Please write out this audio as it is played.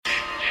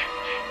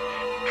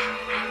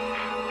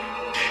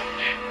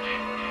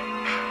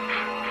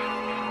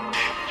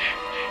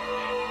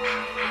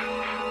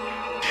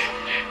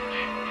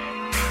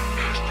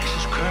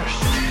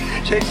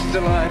Jason's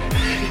alive.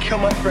 He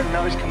killed my friend,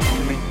 now he's coming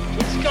for me.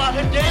 It's got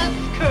a death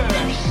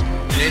curse.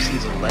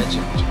 Jason's a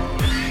legend.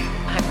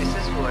 I'm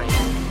Mrs.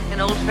 Voorhees,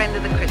 an old friend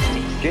of the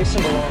Christies.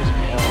 Jason belongs in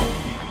hell.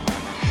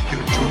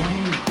 You're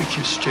doomed if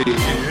you stay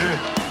here.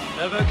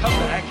 Never come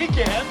back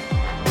again.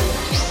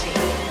 You see,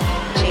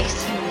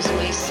 Jason was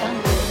my son,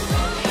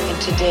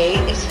 and today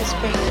is his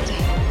birthday.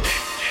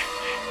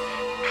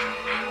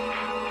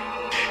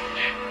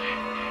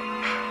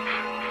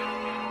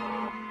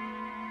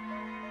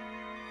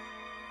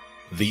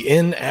 The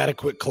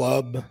Inadequate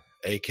Club,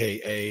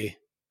 a.k.a.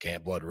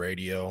 Camp Blood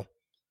Radio,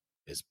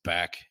 is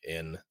back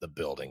in the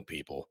building,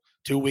 people.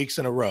 2 weeks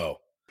in a row.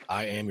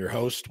 I am your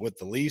host with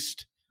the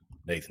least,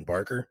 Nathan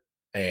Barker,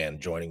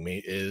 and joining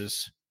me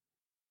is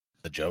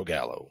the Joe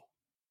Gallo.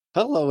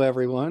 Hello,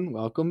 everyone.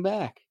 Welcome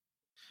back.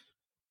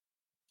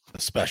 The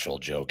special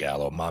Joe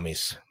Gallo,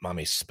 mommy's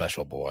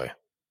special boy.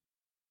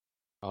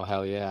 Oh,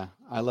 hell yeah.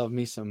 I love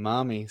me some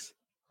mommies.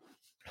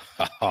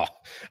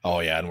 Oh,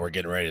 yeah, and we're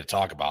getting ready to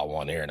talk about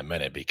one here in a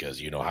minute because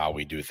you know how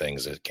we do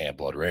things at Camp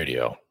Blood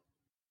Radio.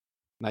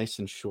 Nice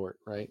and short,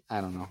 right?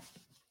 I don't know.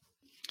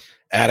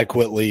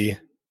 Adequately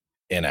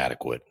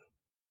inadequate.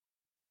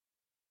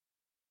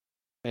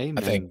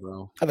 Amen,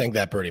 bro. I think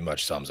that pretty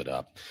much sums it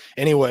up.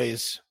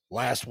 Anyways,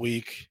 last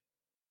week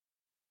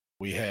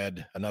we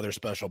had another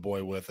special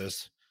boy with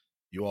us.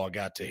 You all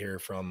got to hear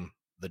from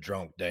the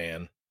drunk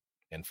Dan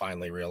and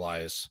finally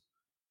realize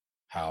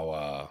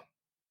how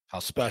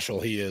special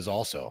he is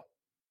also.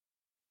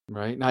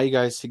 Right? Now you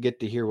guys get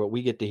to hear what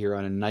we get to hear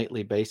on a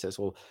nightly basis.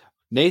 Well,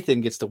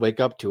 Nathan gets to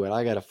wake up to it.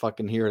 I got to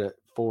fucking hear it at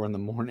 4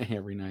 a.m.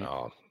 every night.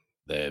 Oh,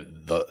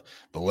 the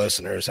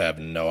listeners have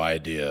no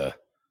idea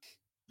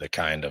the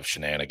kind of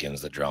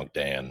shenanigans that drunk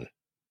Dan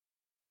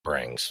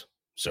brings.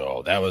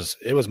 So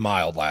it was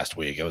mild last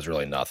week. It was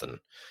really nothing.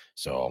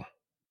 So,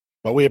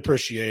 but we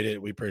appreciate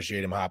it. We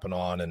appreciate him hopping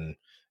on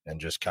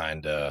and just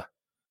kind of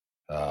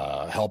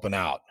helping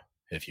out,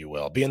 if you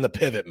will, being the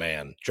pivot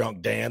man.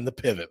 Drunk Dan, the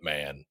pivot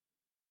man.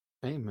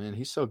 Hey, man,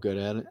 he's so good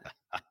at it.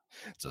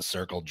 It's a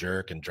circle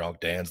jerk, and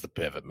drunk Dan's the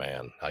pivot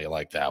man. How you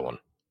like that one?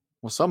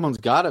 Well, someone's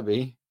got to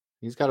be.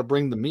 He's got to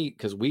bring the meat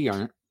because we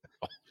aren't.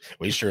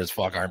 We sure as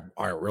fuck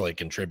aren't really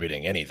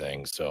contributing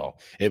anything. So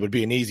it would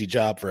be an easy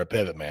job for a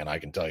pivot man, I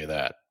can tell you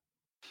that.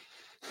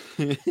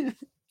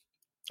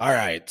 All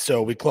right,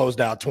 so we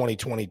closed out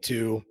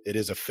 2022. It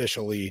is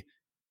officially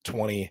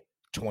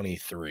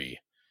 2023.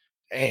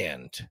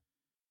 And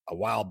a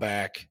while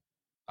back,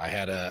 I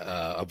had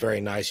a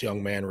very nice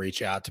young man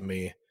reach out to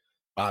me,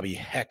 Bobby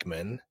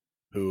Heckman,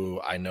 who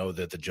I know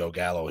that the Joe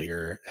Gallo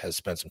here has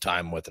spent some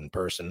time with in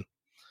person.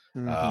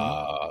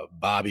 Mm-hmm.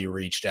 Bobby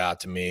reached out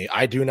to me.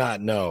 I do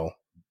not know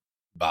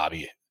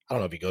Bobby. I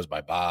don't know if he goes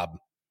by Bob,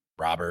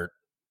 Robert.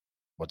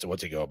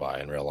 What's he go by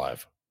in real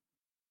life?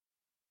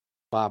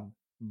 Bob.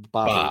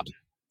 All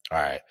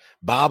right.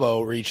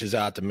 Bobo reaches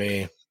out to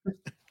me.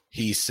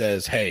 He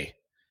says, hey,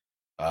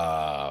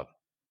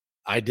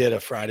 I did a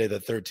Friday the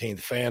 13th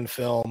fan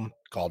film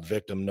called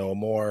Victim No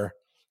More,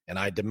 and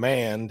I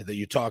demand that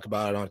you talk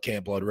about it on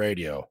Camp Blood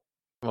Radio.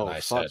 Oh,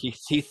 fuck.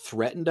 He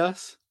threatened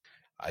us?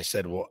 I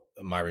said, well,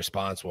 my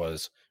response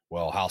was,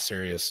 well, how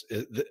serious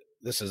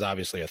this is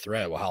obviously a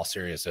threat. Well, how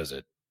serious is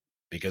it?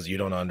 Because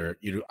you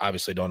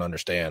obviously don't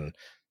understand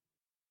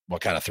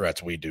what kind of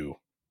threats we do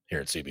here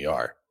at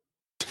CBR.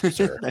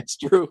 Sir. That's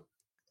true.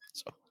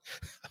 So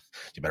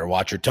you better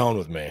watch your tone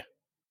with me.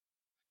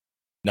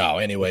 No,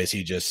 anyways,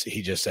 he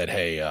just said,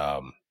 hey,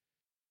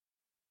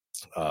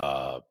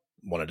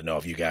 wanted to know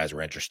if you guys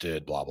were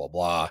interested, blah, blah,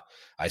 blah.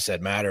 I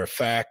said, matter of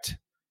fact,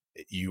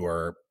 you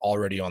are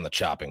already on the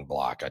chopping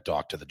block. I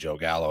talked to the Joe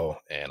Gallo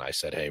and I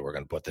said, hey, we're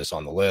going to put this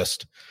on the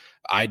list.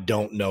 I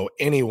don't know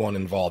anyone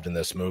involved in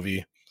this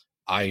movie.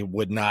 I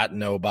would not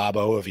know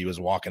Bobo if he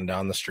was walking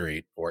down the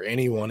street or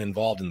anyone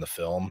involved in the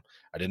film.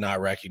 I did not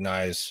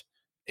recognize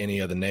any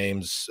of the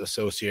names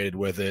associated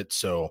with it.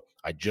 So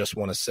I just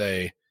want to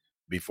say,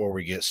 before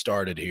we get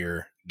started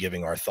here,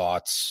 giving our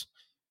thoughts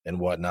and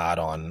whatnot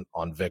on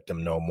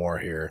Victim No More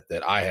here,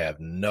 that I have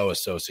no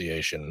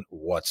association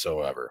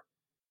whatsoever.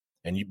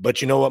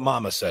 But you know what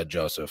Mama said,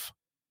 Joseph?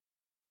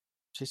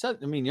 She said,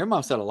 your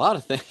mom said a lot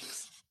of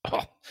things.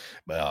 Oh,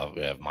 well,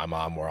 if my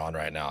mom were on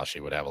right now, she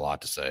would have a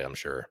lot to say, I'm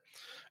sure.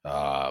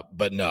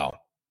 But no,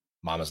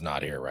 Mama's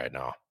not here right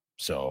now.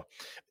 So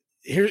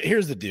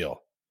here's the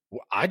deal.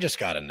 I just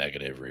got a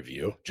negative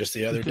review just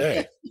the other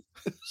day.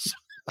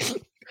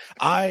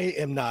 I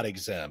am not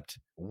exempt.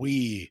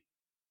 We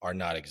are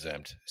not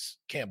exempt.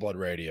 Camp Blood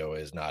Radio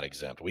is not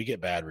exempt. We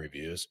get bad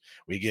reviews.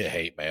 We get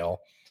hate mail.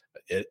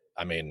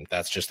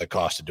 That's just the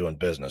cost of doing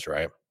business,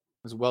 right?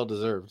 It's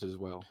well-deserved as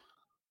well.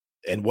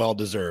 And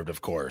well-deserved,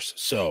 of course.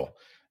 So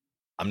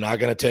I'm not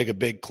going to take a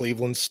big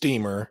Cleveland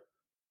steamer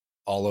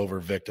all over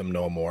Victim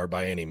No More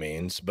by any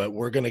means, but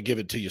we're going to give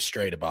it to you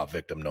straight about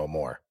Victim No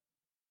More.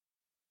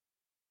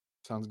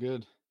 Sounds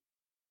good.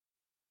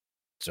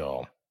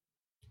 So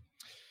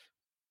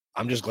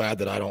I'm just glad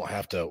that I don't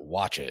have to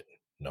watch it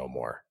no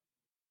more.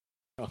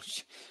 Oh,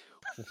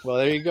 well,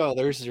 there you go.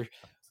 There's your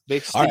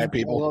big all right,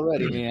 people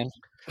already, man.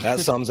 That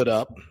sums it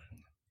up.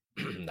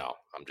 No,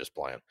 I'm just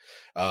playing.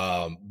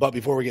 But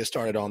before we get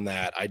started on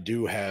that, I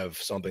do have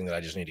something that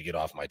I just need to get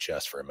off my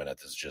chest for a minute.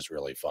 This is just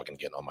really fucking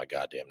getting on my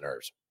goddamn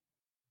nerves.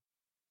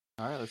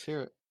 All right, let's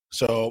hear it.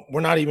 So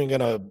I'm not even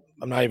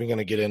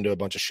gonna get into a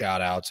bunch of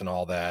shout outs and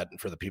all that. And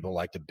for the people who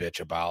like to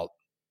bitch about,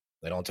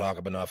 they don't talk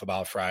enough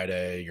about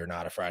Friday. You're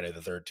not a Friday the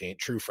 13th,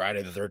 true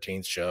Friday the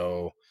 13th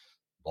show,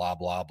 blah,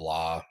 blah,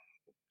 blah.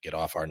 Get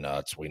off our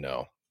nuts. We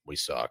know we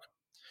suck.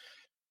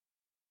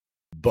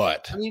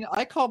 But I mean,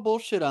 I call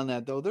bullshit on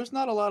that though. There's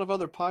not a lot of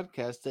other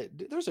podcasts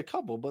there's a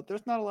couple, but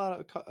there's not a lot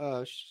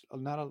of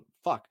not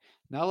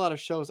a lot of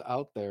shows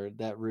out there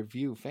that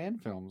review fan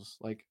films.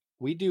 Like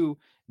we do,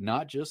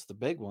 not just the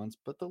big ones,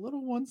 but the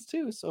little ones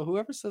too. So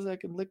whoever says I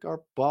can lick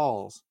our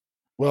balls.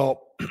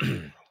 Well,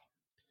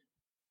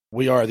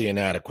 we are the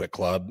Inadequate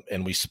Club,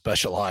 and we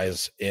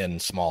specialize in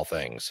small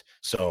things.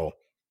 So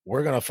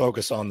we're going to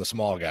focus on the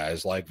small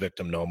guys like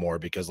Victim No More,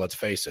 because let's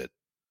face it,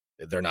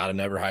 they're not a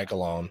Never Hike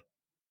Alone,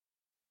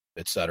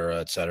 et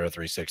cetera,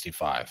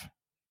 365.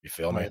 You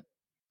feel me?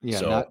 Yeah,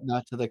 so,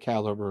 not to the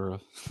caliber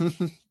of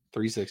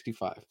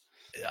 365.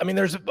 I mean,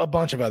 there's a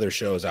bunch of other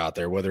shows out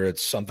there, whether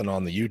it's something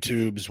on the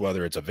YouTubes,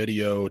 whether it's a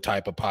video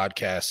type of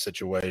podcast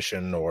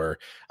situation, or,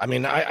 I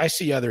mean, I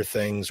see other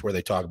things where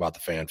they talk about the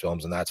fan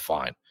films, and that's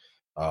fine.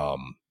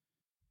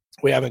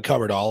 We haven't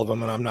covered all of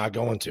them, and I'm not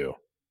going to.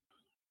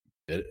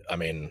 I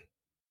mean,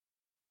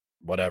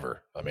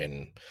 whatever. I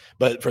mean,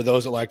 but for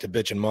those that like to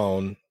bitch and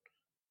moan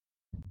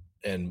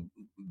and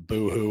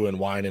boo-hoo and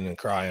whining and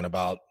crying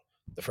about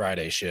the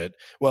Friday shit,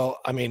 well,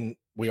 I mean,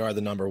 we are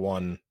the number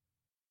one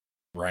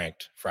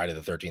ranked Friday the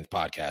 13th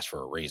podcast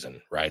for a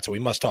reason, right? So we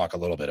must talk a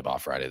little bit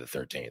about Friday the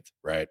 13th,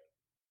 right?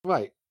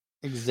 Right.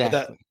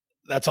 Exactly.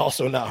 That's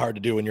also not hard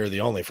to do when you're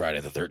the only Friday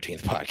the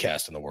 13th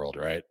podcast in the world,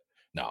 right?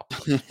 No.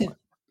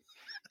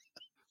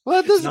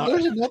 Well, there's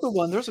another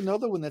one. There's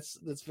another one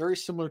that's very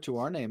similar to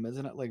our name,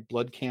 isn't it? Like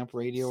Blood Camp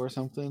Radio or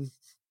something.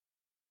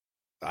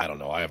 I don't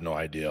know. I have no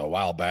idea. A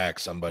while back,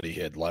 somebody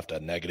had left a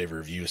negative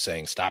review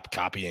saying stop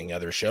copying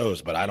other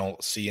shows, but I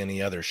don't see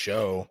any other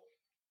show.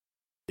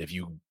 If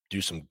you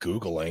do some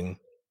Googling,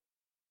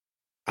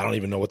 I don't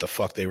even know what the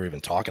fuck they were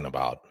even talking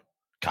about.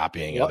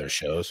 Copying other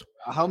shows.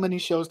 How many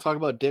shows talk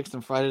about dicks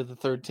on Friday the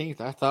 13th?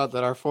 I thought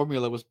that our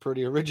formula was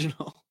pretty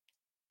original.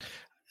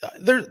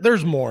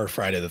 There's more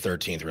Friday the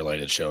 13th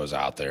related shows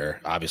out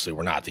there. Obviously,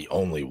 we're not the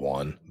only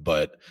one,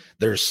 but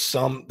there's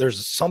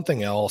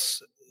something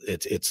else.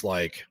 It's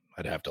like,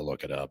 I'd have to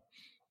look it up.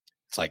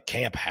 It's like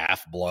Camp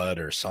Half-Blood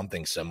or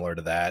something similar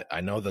to that. I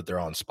know that they're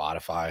on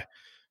Spotify,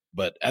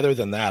 but other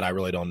than that, I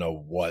really don't know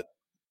what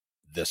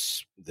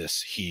this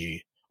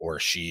he or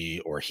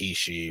she or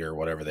she or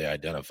whatever they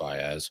identify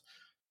as.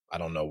 I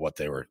don't know what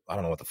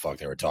the fuck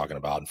they were talking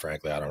about. And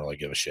frankly, I don't really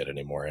give a shit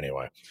anymore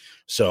anyway.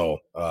 So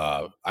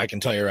I can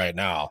tell you right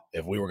now,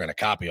 if we were going to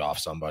copy off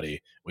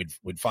somebody,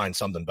 we'd find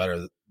something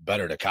better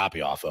to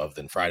copy off of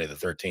than Friday the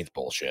 13th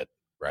bullshit.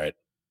 Right.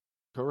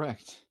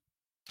 Correct.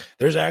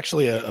 There's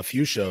actually a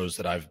few shows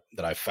that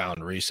I've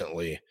found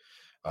recently.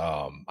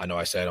 I know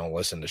I say I don't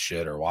listen to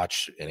shit or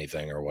watch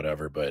anything or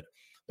whatever, but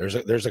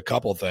there's a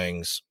couple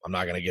things. I'm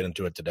not going to get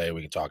into it today.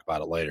 We can talk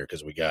about it later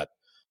because we got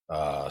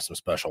some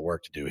special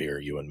work to do here,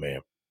 you and me.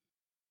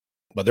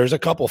 But there's a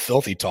couple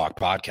Filthy Talk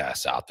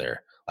podcasts out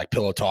there, like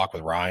Pillow Talk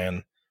with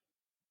Ryan,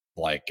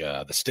 like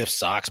the Stiff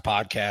Socks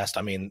podcast.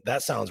 I mean,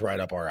 that sounds right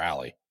up our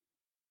alley.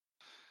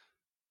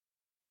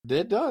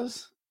 It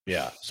does.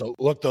 Yeah, so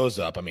look those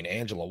up. I mean,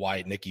 Angela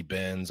White, Nikki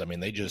Benz. I mean,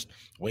 they just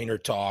wiener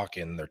talk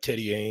and they're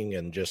tittying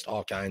and just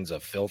all kinds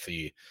of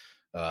filthy,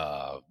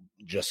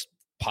 just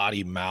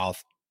potty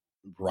mouth,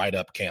 right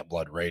up Camp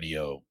Blood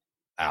Radio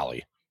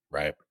alley,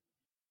 right?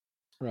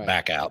 Right.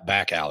 Back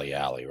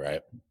alley,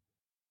 right?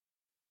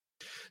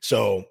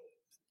 So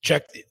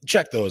check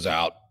those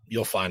out.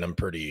 You'll find them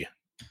pretty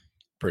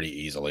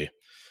easily.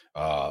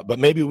 But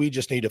maybe we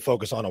just need to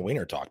focus on a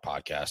Wiener Talk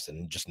podcast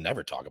and just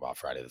never talk about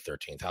Friday the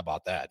 13th. How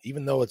about that?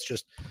 Even though it's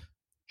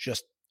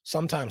just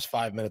sometimes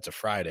 5 minutes of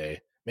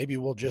Friday, maybe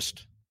we'll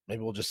just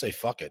say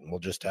fuck it and we'll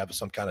just have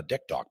some kind of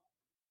dick talk.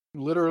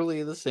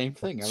 Literally the same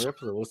thing. Every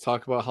episode, let's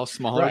talk about how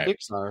small our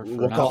dicks are.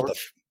 We'll call it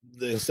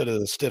instead of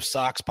the Stiff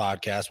Socks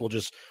podcast, we'll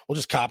just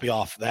copy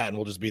off that and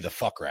we'll just be the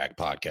Fuck Rag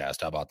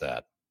podcast. How about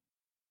that?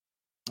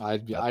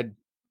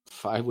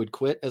 I would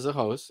quit as a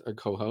host or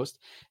co-host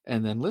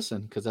and then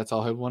listen because that's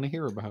all I want to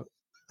hear about.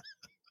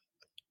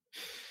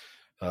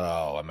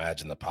 Oh,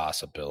 imagine the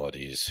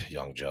possibilities,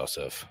 young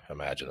Joseph.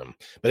 Imagine them.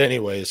 But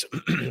anyways,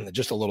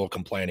 just a little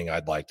complaining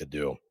I'd like to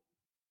do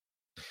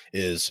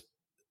is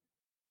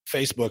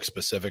Facebook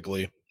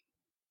specifically.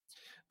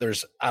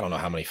 There's, I don't know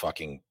how many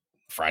fucking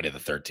Friday the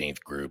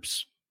 13th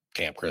groups,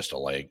 Camp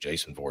Crystal Lake,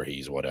 Jason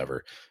Voorhees,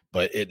 whatever,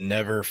 but it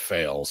never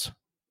fails.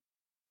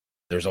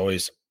 There's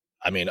always,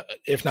 I mean,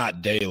 if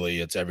not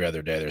daily, it's every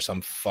other day. There's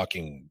some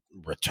fucking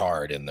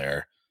retard in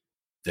there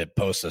that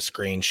posts a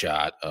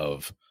screenshot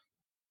of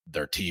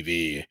their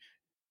TV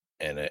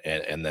and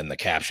then the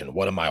caption,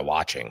 "What am I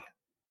watching?"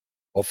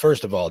 Well,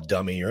 first of all,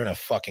 dummy, you're in a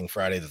fucking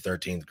Friday the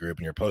 13th group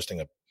and you're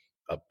posting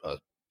a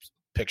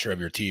picture of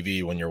your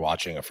TV when you're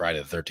watching a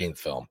Friday the 13th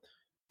film.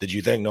 Did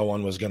you think no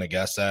one was going to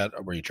guess that?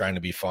 Or were you trying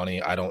to be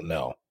funny? I don't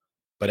know.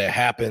 But it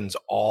happens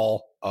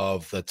all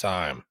of the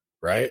time,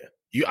 right?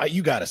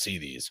 You got to see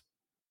these.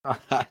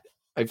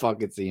 I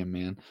fucking see him,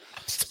 man.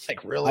 It's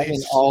like, really? I'm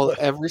in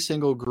every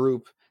single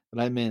group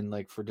that I'm in,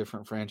 like for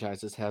different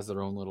franchises, has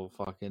their own little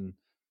fucking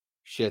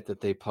shit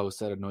that they post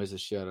that annoys the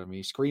shit out of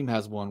me. Scream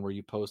has one where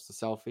you post a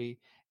selfie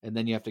and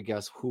then you have to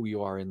guess who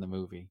you are in the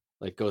movie.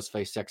 Like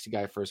Ghostface, sexy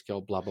guy, first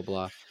kill, blah, blah,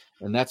 blah.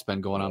 And that's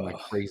been going on like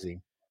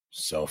crazy.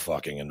 So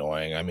fucking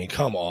annoying. I mean,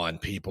 come on,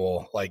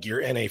 people. Like,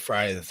 you're in a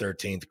Friday the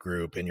 13th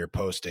group and you're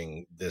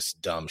posting this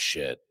dumb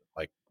shit.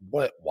 Like,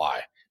 what?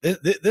 Why?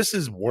 This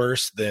is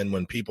worse than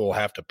when people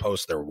have to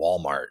post their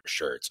Walmart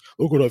shirts.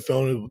 Look what I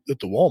found at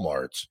the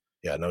Walmarts.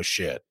 Yeah, no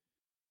shit.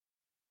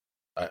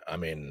 I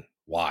mean,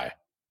 why?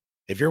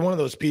 If you're one of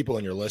those people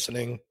and you're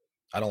listening,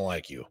 I don't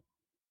like you.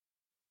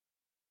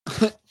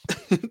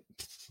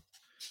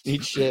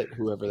 Eat shit,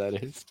 whoever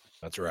that is.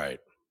 That's right.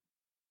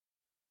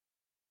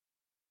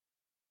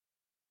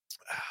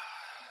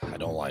 I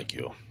don't like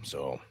you.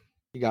 So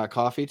you got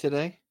coffee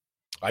today?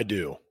 I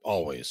do,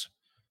 always.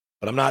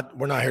 But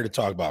we're not here to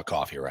talk about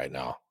coffee right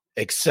now,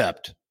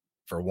 except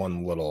for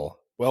one little,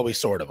 well, we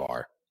sort of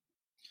are.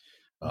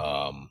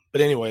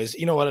 But anyways,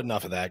 you know what?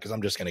 Enough of that, because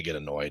I'm just going to get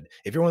annoyed.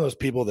 If you're one of those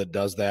people that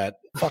does that,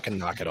 fucking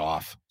knock it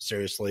off.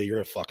 Seriously,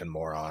 you're a fucking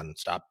moron.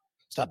 Stop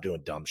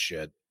doing dumb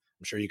shit.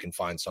 I'm sure you can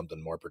find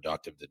something more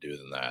productive to do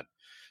than that.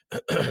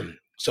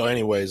 So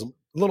anyways, a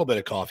little bit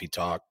of coffee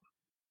talk.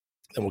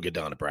 Then we'll get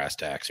down to brass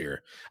tacks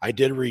here. I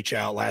did reach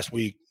out last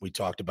week. We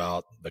talked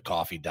about the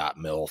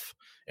coffee.milf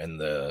and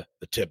the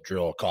Tip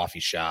Drill coffee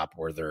shop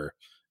where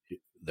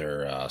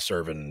they're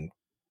serving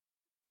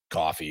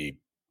coffee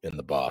in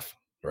the buff,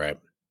 right?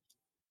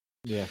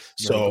 Yeah.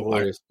 So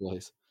glorious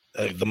place.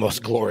 The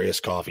most glorious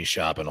coffee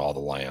shop in all the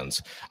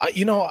lands.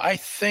 I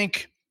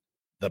think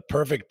the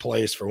perfect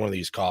place for one of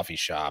these coffee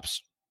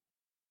shops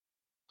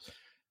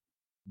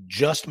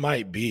just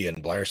might be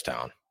in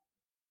Blairstown.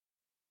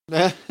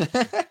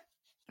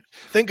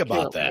 Think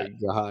about that.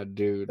 My God,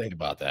 dude. Think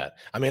about that.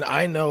 I mean,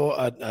 I know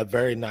a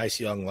very nice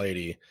young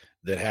lady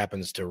that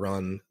happens to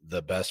run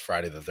the best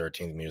Friday the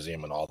 13th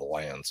museum in all the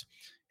lands.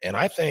 And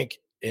I think,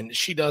 and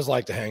she does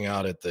like to hang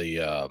out at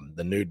the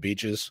nude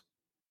beaches.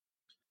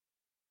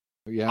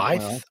 Yeah.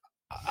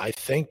 I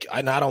think,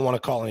 and I don't want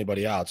to call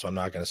anybody out, so I'm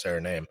not going to say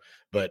her name,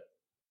 but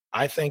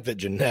I think that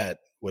Jeanette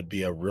would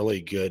be a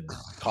really good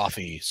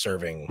coffee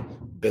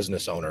serving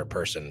business owner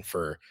person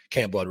for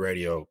Camp Blood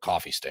Radio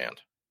coffee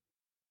stand.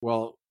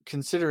 Well,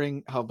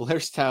 considering how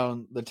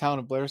the town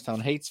of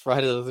Blairstown hates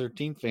Friday the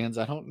 13th fans,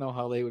 I don't know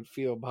how they would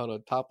feel about a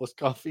topless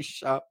coffee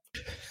shop.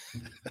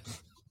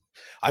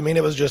 I mean,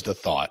 it was just a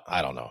thought.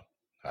 I don't know.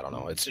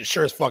 It's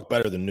sure as fuck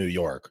better than New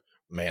York,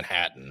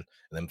 Manhattan, and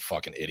them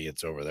fucking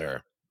idiots over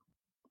there.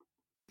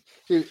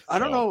 Dude, I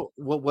don't know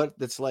what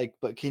that's like,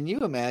 but can you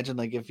imagine,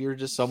 like, if you're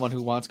just someone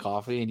who wants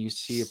coffee and you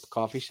see a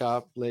coffee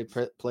shop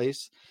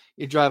place,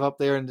 you drive up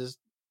there and just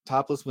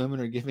topless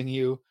women are giving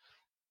you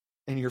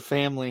and your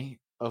family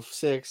of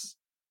 6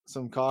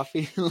 some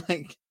coffee?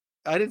 Like,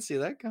 I didn't see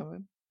that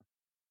coming.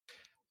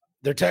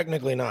 They're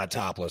technically not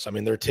topless. I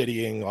mean, they're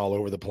tittying all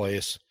over the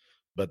place,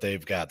 but they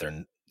got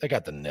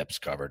the nips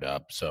covered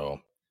up. So,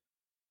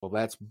 well,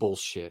 that's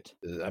bullshit.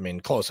 I mean,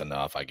 close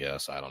enough, I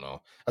guess. I don't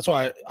know. That's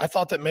why I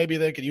thought that maybe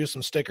they could use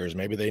some stickers.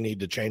 Maybe they need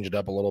to change it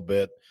up a little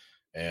bit,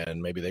 and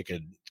maybe they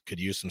could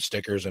use some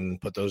stickers and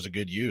put those to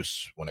good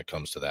use when it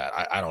comes to that.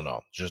 I don't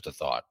know. Just a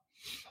thought.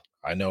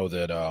 I know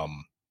that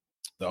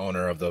the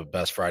owner of the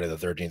best Friday the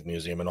 13th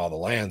museum in all the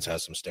lands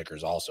has some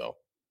stickers also.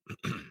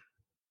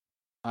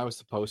 I was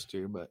supposed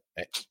to, but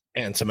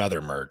and some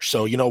other merch.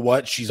 So you know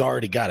what? She's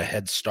already got a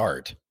head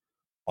start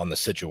on the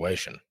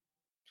situation.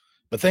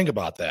 But think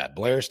about that.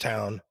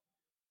 Blairstown,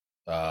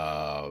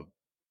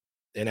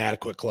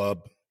 Inadequate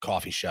Club,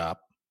 coffee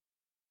shop.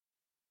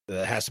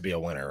 That has to be a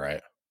winner,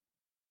 right?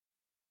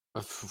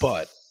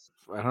 But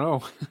I don't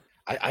know.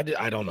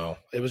 I don't know.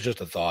 It was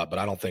just a thought, but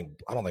I don't think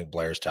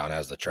Blairstown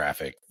has the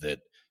traffic that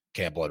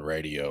Camp Blood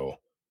Radio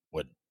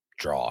would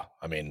draw.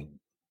 I mean,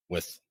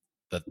 with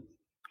the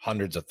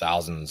hundreds of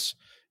thousands,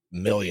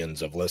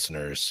 millions of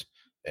listeners,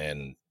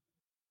 and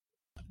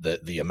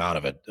the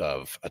amount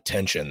of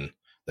attention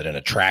that an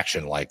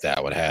attraction like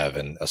that would have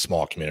in a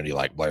small community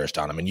like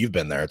Blairstown. I mean, you've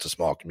been there. It's a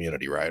small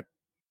community, right?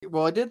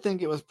 Well, I did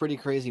think it was pretty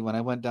crazy when I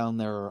went down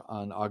there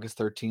on August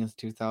 13th,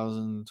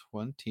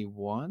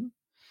 2021.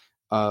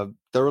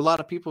 There were a lot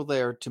of people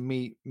there to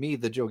meet me,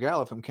 the Joe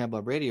Gallo from Camp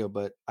Blood Radio,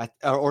 but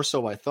or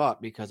so I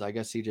thought, because I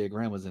guess CJ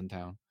Graham was in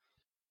town.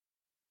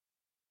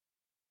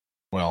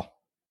 Well,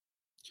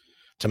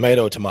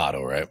 tomato,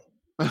 right?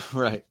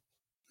 Right.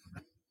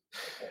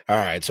 All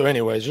right. So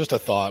anyways, just a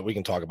thought. We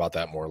can talk about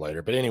that more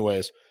later. But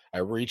anyways, I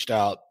reached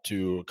out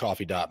to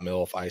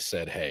coffee.milf. I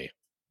said, hey,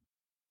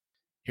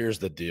 here's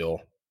the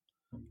deal.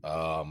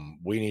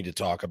 We need to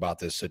talk about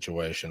this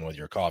situation with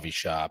your coffee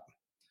shop.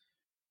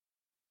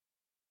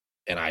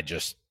 And I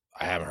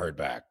haven't heard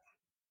back.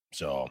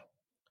 So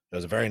It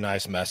was a very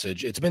nice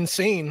message. It's been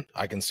seen.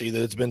 I can see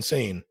that it's been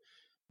seen,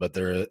 but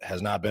there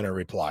has not been a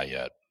reply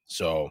yet.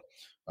 So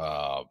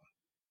I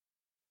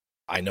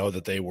know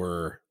that they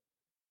were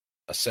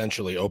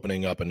essentially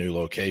opening up a new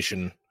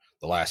location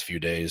the last few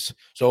days.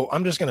 So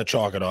I'm just going to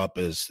chalk it up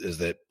as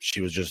that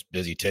she was just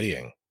busy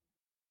tittying,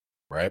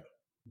 right?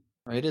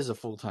 It is a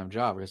full-time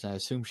job because I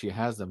assume she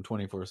has them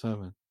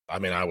 24/7. I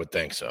mean, I would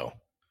think so.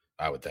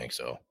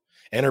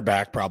 And her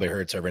back probably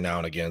hurts every now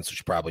and again, so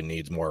she probably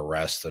needs more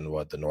rest than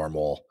what the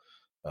normal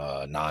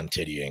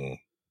non-tittying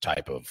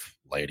type of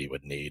lady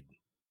would need.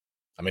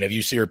 I mean, if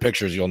you see her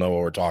pictures, you'll know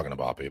what we're talking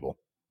about, people.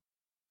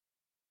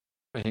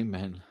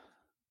 Amen.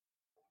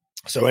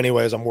 So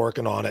anyways, I'm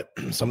working on it.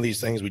 Some of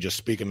these things, we just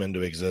speak them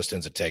into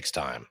existence. It takes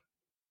time.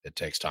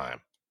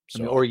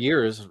 So, or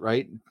years,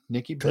 right?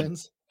 Nikki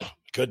Benz?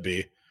 Could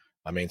be.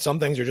 I mean, some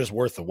things are just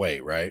worth the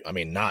wait, right? I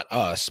mean, not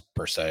us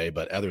per se,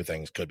 but other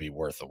things could be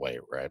worth the wait,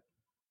 right?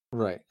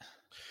 Right.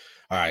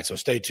 All right. So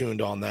stay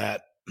tuned on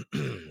that.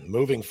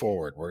 Moving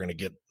forward, we're going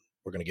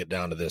to get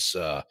down to this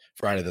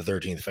Friday the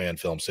 13th fan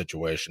film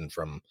situation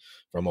from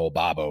old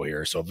Bobo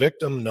here. So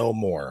Victim No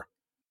More.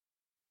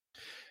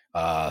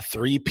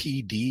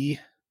 3PD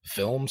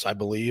Films, I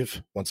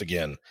believe. Once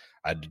again,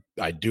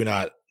 I do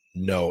not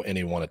know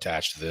anyone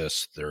attached to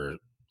this.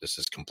 This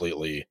is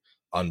completely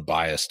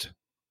unbiased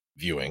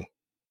viewing.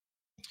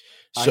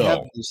 So I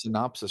have the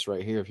synopsis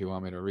right here if you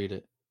want me to read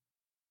it.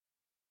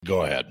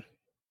 Go ahead.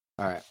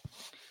 All right.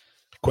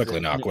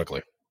 Quickly.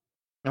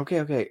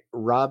 Okay.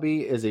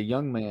 Robbie is a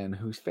young man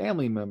whose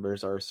family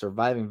members are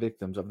surviving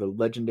victims of the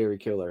legendary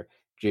killer,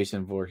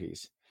 Jason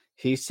Voorhees.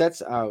 He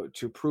sets out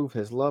to prove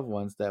his loved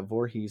ones that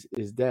Voorhees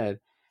is dead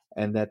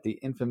and that the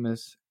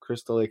infamous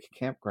Crystal Lake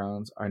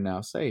campgrounds are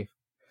now safe.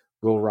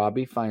 Will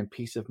Robbie find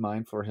peace of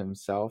mind for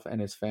himself and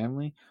his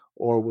family,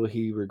 or will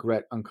he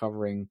regret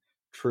uncovering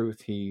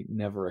truth he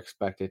never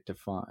expected to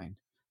find?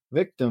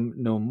 Victim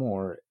No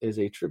More is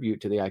a tribute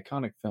to the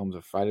iconic films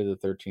of Friday the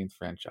 13th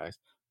franchise.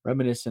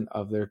 Reminiscent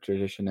of their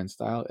tradition and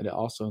style, it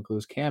also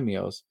includes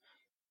cameos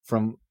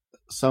from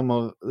some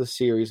of the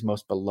series'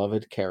 most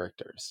beloved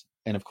characters.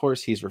 And of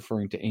course, he's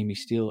referring to Amy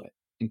Steele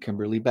and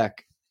Kimberly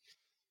Beck.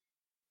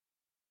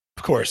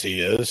 Of course he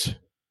is.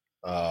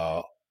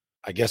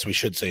 I guess we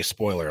should say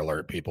spoiler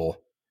alert,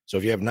 people. So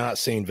if you have not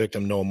seen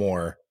Victim No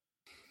More,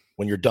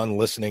 when you're done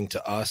listening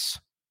to us,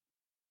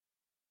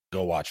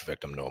 go watch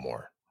Victim No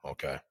More,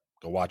 okay?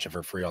 Go watch it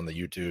for free on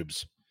the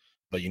YouTubes.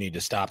 But you need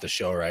to stop the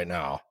show right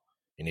now.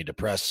 You need to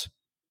press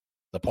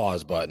the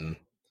pause button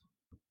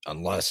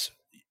unless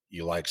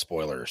you like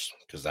spoilers,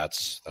 because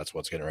that's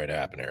what's getting ready to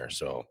happen here.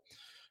 So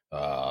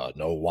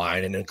no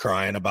whining and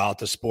crying about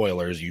the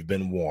spoilers. You've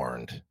been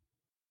warned.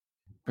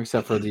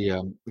 Except for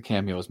the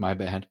cameos, my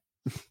bad.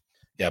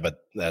 Yeah, but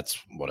that's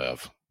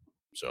whatever.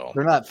 So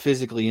they're not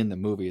physically in the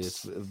movie.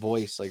 It's a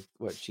voice, like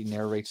what she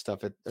narrates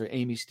stuff or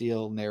Amy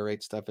Steele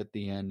narrates stuff at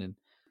the end, and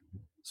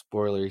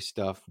spoilery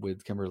stuff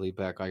with Kimberly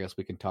Beck. I guess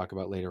we can talk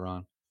about later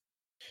on.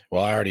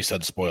 Well, I already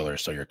said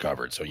spoilers, so you're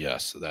covered. So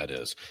yes, that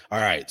is.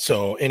 All right.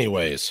 So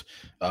anyways,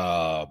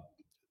 the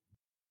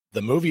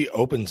movie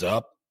opens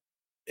up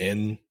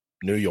in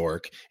New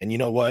York, and you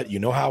know what? You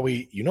know how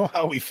we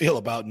feel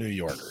about New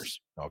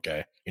Yorkers.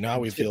 Okay. You know how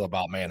we feel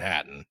about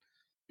Manhattan.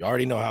 You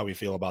already know how we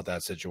feel about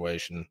that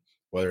situation,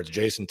 whether it's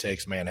Jason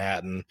Takes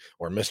Manhattan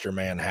or Mr.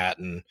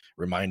 Manhattan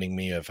reminding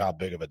me of how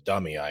big of a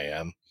dummy I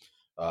am.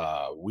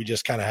 We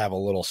just kind of have a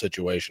little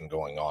situation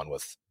going on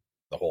with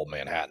the whole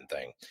Manhattan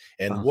thing.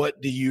 And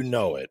what do you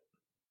know it?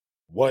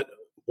 What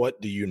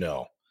do you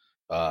know?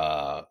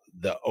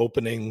 The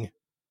opening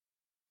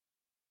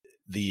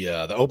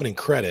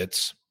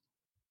credits.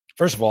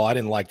 First of all, I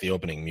didn't like the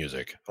opening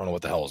music. I don't know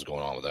what the hell is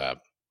going on with that.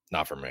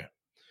 Not for me.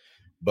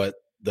 But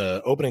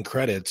the opening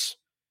credits,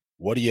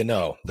 what do you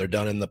know? They're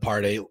done in the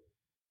Part 8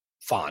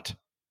 font.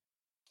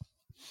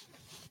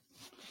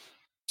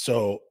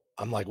 So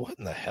I'm like, what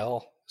in the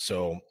hell?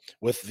 So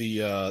with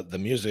the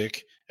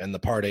music and the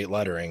Part 8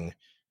 lettering,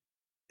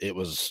 it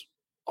was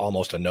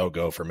almost a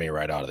no-go for me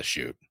right out of the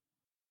chute.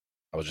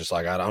 I was just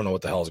like, I don't know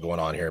what the hell is going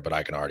on here, but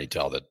I can already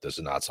tell that this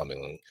is not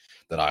something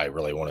that I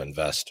really want to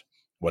invest.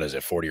 What is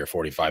it, 40 or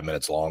 45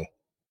 minutes long?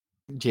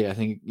 Yeah, I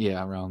think,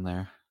 around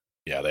there.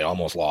 Yeah, they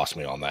almost lost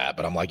me on that.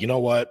 But I'm like, you know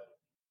what?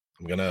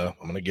 I'm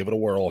gonna give it a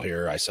whirl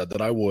here. I said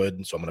that I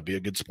would, so I'm gonna be a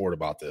good sport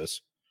about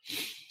this.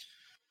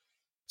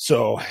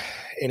 So,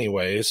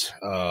 anyways,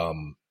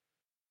 after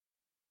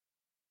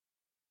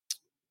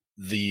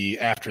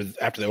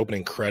the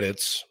opening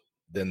credits,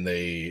 then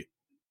they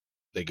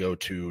go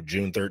to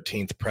June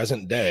 13th,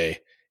 present day,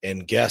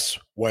 and guess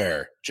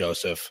where,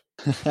 Joseph?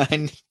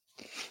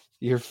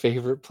 Your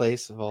favorite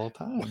place of all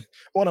time.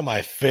 One of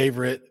my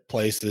favorite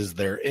places.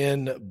 They're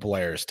in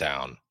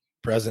Blairstown,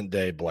 present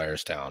day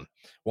Blairstown.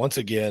 Once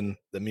again,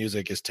 the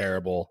music is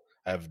terrible.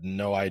 I have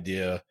no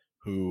idea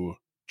who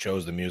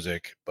chose the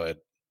music, but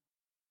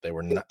they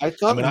were not. I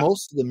thought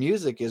most of the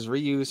music is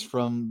reused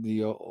from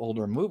the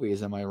older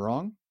movies. Am I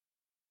wrong?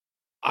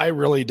 I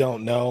really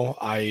don't know.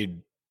 I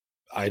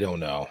don't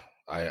know.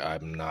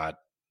 I'm not.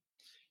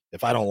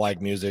 If I don't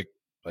like music,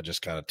 I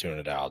just kind of tuned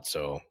it out.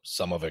 So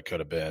some of it could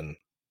have been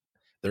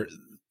there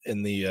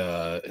in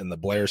the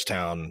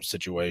Blairstown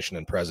situation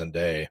in present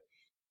day.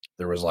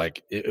 There was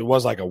like it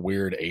was like a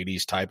weird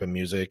 80s type of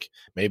music.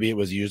 Maybe it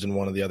was used in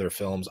one of the other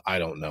films. I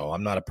don't know.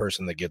 I'm not a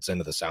person that gets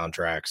into the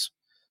soundtracks.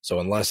 So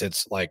unless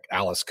it's like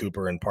Alice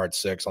Cooper in Part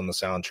 6 on the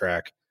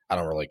soundtrack, I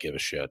don't really give a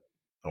shit.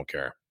 I don't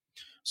care.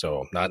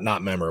 So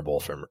not memorable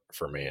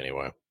for me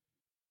anyway.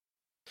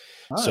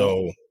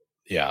 So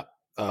yeah.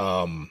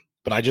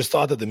 But I just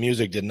thought that the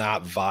music did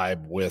not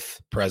vibe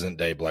with present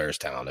day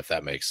Blairstown, if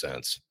that makes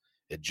sense.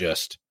 It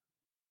just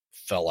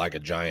felt like a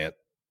giant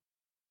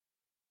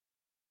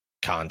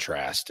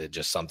contrast. It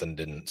just something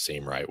didn't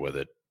seem right with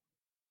it.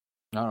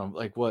 I don't know,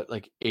 like what,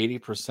 like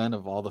 80%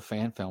 of all the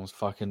fan films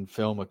fucking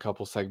film a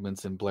couple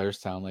segments in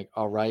Blairstown. Like,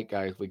 all right,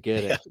 guys, we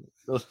get it.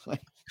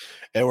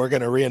 And we're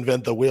gonna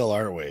reinvent the wheel,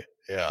 aren't we?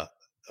 Yeah.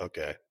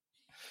 Okay.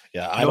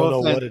 Yeah, I don't know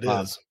what it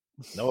is.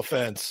 No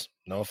offense.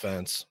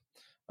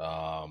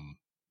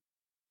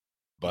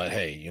 But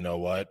hey, you know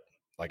what?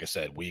 Like I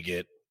said, we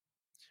get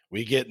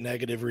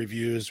negative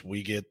reviews,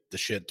 we get the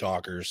shit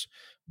talkers,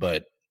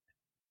 but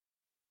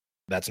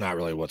that's not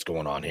really what's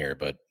going on here.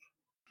 But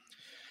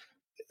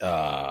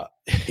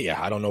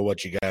yeah, I don't know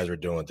what you guys are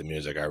doing with the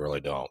music. I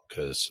really don't,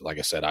 because like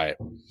I said,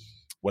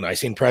 when I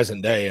seen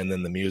present day and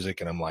then the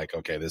music, and I'm like,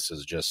 okay, this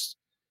is just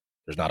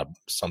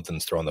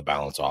something's throwing the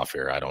balance off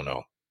here. I don't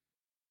know.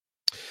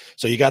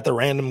 So you got the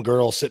random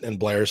girl sitting in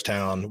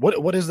Blairstown.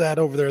 What is that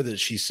over there that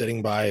she's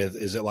sitting by?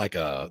 Is it like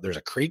there's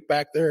a creek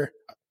back there?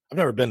 I've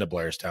never been to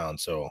Blairstown,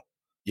 so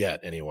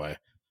yet anyway.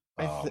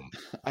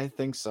 I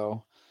think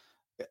so.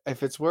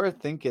 If it's where I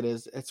think it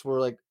is, it's where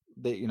like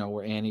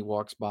where Annie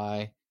walks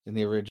by in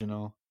the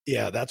original.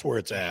 Yeah, that's where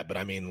it's at. But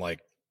I mean, like,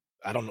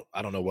 I don't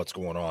know what's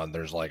going on.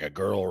 There's like a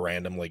girl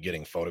randomly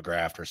getting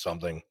photographed or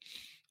something.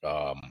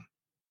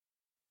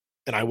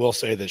 And I will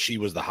say that she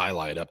was the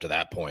highlight up to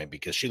that point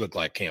because she looked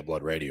like Camp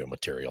Blood Radio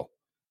material.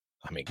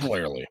 I mean,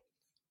 clearly.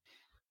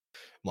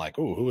 I'm like,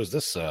 ooh, who is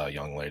this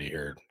young lady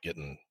here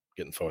getting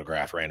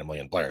photographed randomly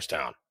in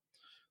Blairstown?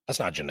 That's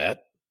not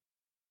Jeanette.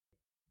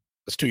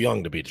 That's too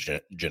young to be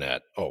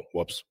Jeanette. Oh,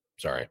 whoops.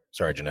 Sorry,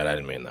 Jeanette. I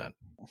didn't mean that.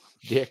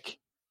 Dick.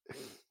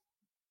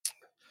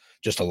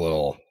 Just a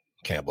little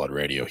Camp Blood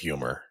Radio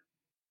humor.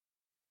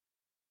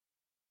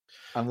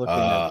 I'm looking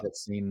at that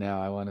scene now.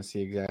 I want to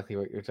see exactly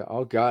what you're talking.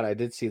 Oh God, I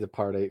did see the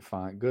Part 8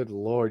 font. Good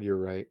Lord, you're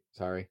right.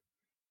 Sorry.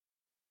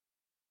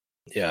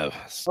 Yeah.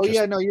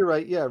 Yeah, no, you're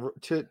right. Yeah,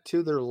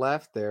 to their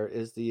left there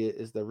is the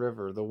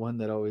river, the one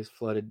that always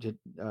flooded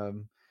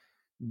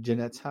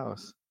Jeanette's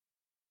house.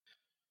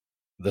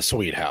 The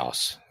Sweet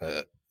House.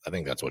 I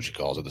think that's what she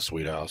calls it, the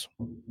Sweet House.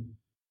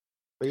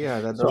 But yeah,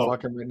 they're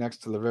walking right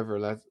next to the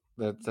river.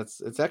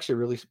 It's actually a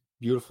really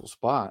beautiful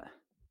spot.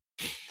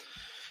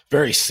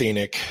 Very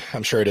scenic.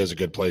 I'm sure it is a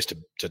good place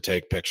to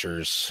take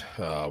pictures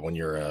when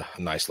you're a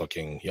nice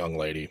looking young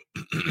lady.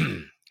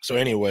 So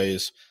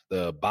anyways,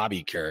 the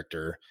Bobby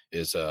character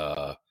is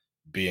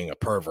being a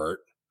pervert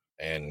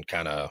and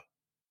kind of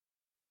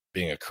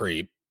being a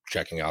creep,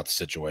 checking out the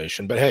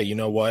situation. But hey, you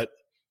know what?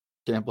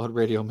 Camp Blood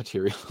Radio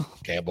material.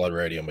 Camp Blood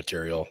Radio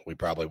material. We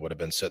probably would have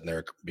been sitting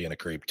there being a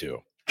creep too.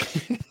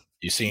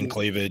 You seen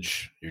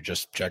cleavage, you're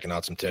just checking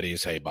out some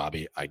titties. Hey,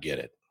 Bobby, I get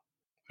it.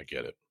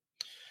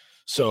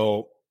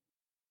 So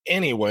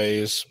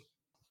anyways,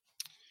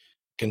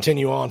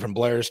 continue on from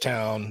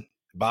Blairstown.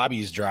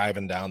 Bobby's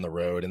driving down the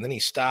road, and then he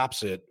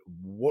stops at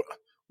what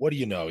do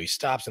you know? He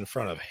stops in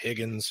front of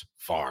Higgins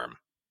Farm.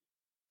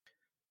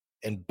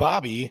 And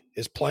Bobby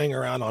is playing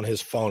around on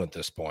his phone at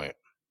this point,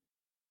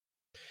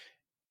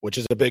 which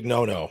is a big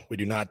no-no. We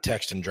do not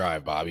text and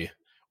drive, Bobby.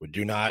 We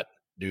do not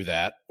do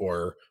that,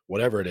 or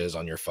whatever it is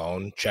on your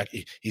phone.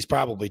 He's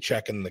probably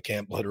checking the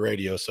Camp Blood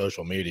Radio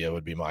social media,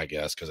 would be my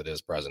guess, because it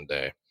is present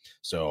day.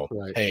 So,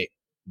 right. Hey,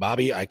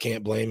 Bobby, I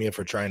can't blame you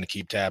for trying to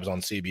keep tabs on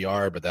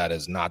CBR, but that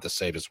is not the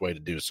safest way to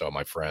do so,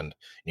 my friend.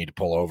 You need to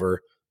pull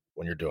over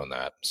when you're doing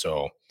that.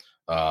 So,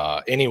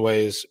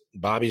 anyways,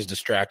 Bobby's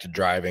distracted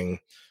driving.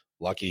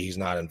 Lucky he's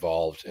not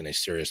involved in a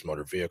serious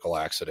motor vehicle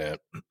accident.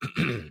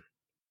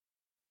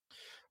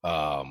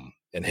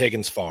 In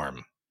Higgins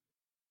Farm.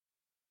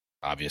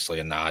 Obviously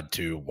a nod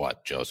to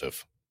what,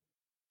 Joseph?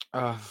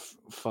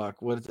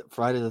 Fuck. What is it?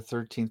 Friday the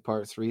 13th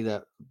Part 3,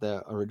 that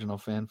original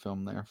fan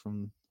film there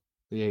from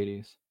the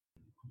 80s.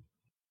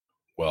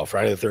 Well,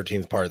 Friday the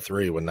 13th Part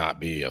 3 would not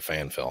be a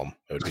fan film.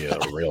 It would be a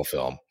real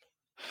film.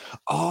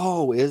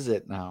 Oh, is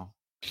it now?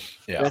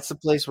 Yeah. That's the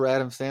place where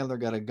Adam Sandler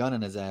got a gun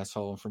in his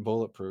asshole from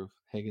Bulletproof.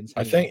 Higgins.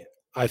 I think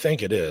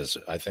it is.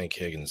 I think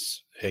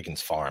Higgins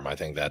Farm. I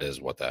think that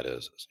is what that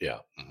is. Yeah.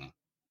 Mm-hmm.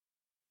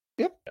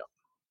 Yep. Yeah.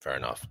 Fair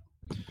enough.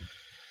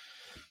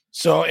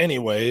 So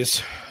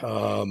anyways,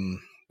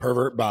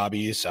 pervert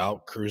Bobby's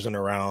out cruising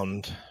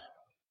around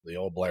the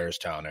old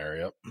Blairstown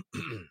area.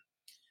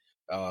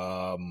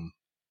 But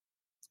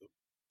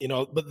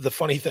the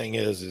funny thing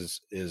is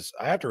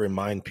I have to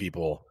remind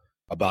people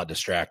about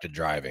distracted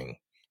driving,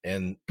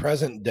 and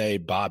present day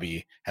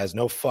Bobby has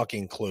no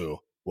fucking clue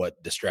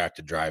what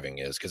distracted driving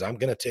is, because I'm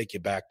going to take you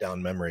back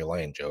down memory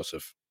lane,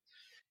 Joseph.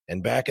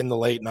 And back in the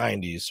late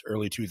 90s,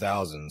 early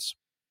 2000s,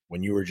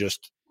 when you were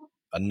just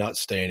a nut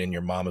stain in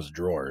your mama's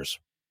drawers,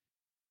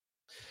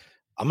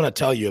 I'm going to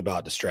tell you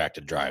about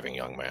distracted driving,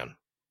 young man.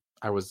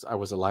 I was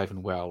alive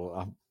and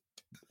well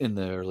in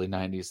the early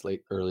 90s,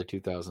 early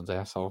 2000s,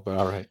 asshole, but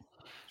all right.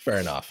 Fair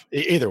enough.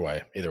 Either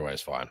way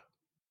is fine.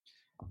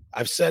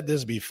 I've said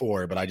this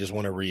before, but I just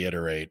want to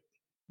reiterate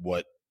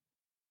what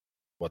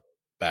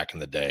back in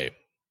the day.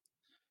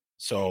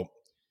 So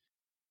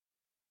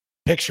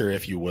picture,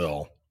 if you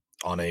will,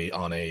 on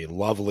a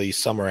lovely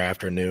summer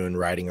afternoon,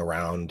 riding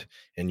around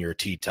in your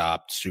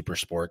T-top Super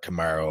Sport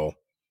Camaro,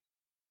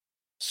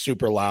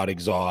 super loud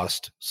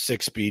exhaust,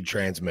 6-speed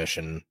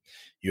transmission.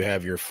 You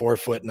have your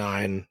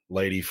 4'9"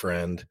 lady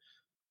friend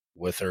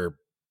with her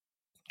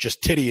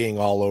just tittying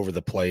all over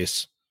the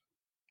place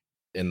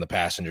in the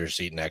passenger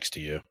seat next to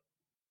you.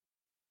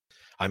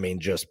 I mean,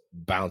 just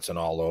bouncing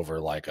all over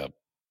like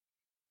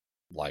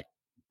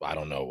I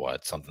don't know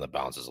what, something that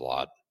bounces a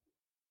lot.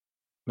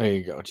 There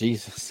you go.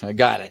 Jesus, I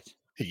got it.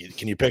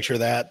 Can you picture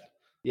that?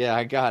 Yeah,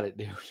 I got it,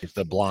 dude. It's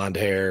the blonde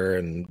hair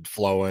and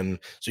flowing.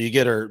 So you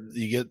get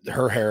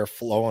her hair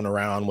flowing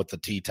around with the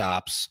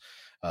T-tops.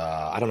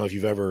 I don't know if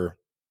you've ever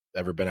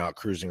been out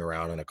cruising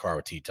around in a car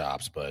with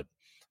T-tops, but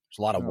there's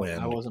a lot of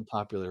wind. I wasn't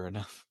popular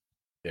enough.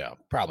 Yeah,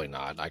 probably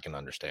not. I can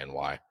understand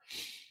why.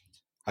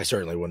 I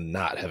certainly would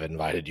not have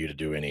invited you to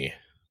do any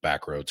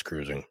back roads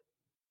cruising.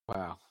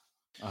 Wow.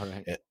 All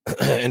right.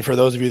 And for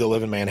those of you that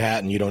live in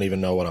Manhattan, you don't even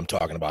know what I'm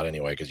talking about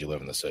anyway, because you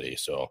live in the city.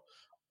 So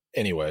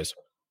anyways,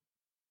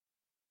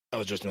 that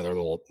was just my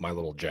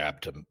little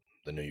jab to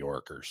the New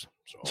Yorkers.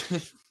 So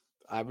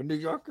I'm a New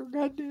Yorker,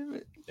 goddamn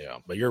it. Yeah,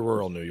 but you're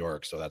rural New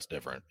York, so that's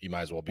different. You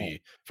might as well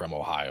be from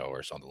Ohio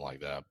or something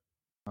like that.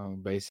 Oh,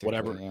 basically,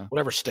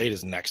 whatever state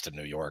is next to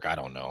New York, I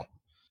don't know.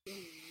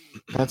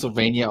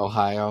 Pennsylvania,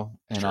 Ohio,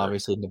 and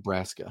obviously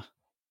Nebraska.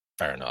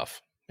 Fair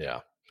enough. Yeah.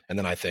 And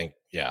then I think,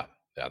 yeah,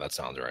 that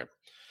sounds right.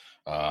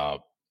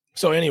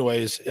 So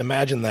anyways,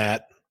 imagine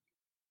that.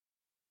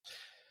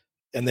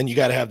 And then you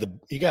got to have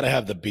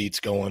the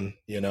beats going,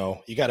 you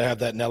know. You got to have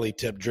that Nelly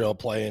Tip drill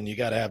playing. You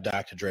got to have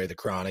Dr. Dre, The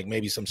Chronic,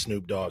 maybe some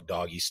Snoop Dogg,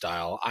 Doggy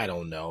Style. I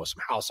don't know,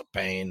 some House of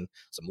Pain,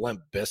 some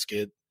Limp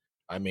Bizkit.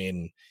 I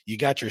mean, you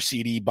got your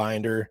CD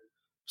binder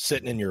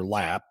sitting in your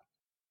lap,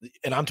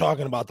 and I'm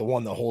talking about the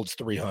one that holds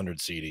 300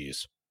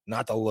 CDs,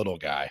 not the little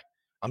guy.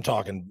 I'm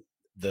talking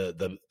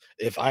the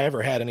if I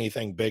ever had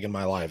anything big in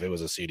my life, it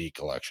was a CD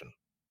collection.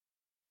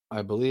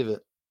 I believe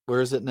it.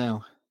 Where is it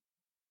now?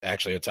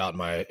 Actually, it's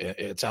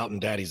out in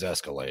Daddy's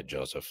Escalade,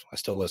 Joseph. I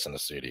still listen to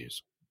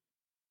CDs.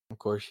 Of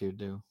course you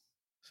do.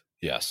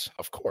 Yes,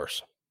 of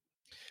course.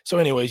 So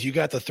anyways, you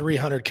got the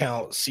 300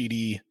 count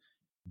CD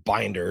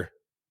binder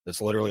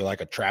that's literally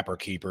like a trapper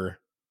keeper,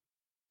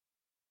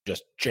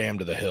 just jammed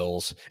to the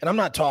hills. And I'm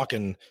not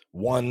talking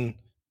when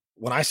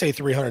I say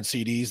 300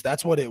 CDs,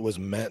 that's what it was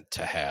meant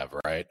to have,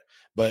 right?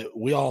 But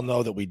we all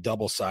know that we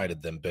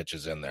double-sided them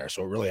bitches in there.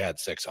 So it really had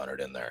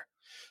 600 in there.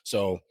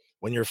 So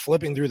when you're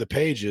flipping through the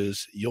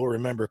pages, you'll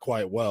remember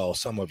quite well,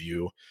 some of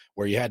you,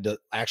 where you had to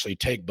actually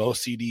take both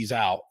CDs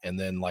out and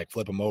then like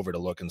flip them over to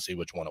look and see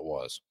which one it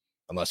was,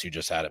 unless you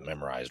just had it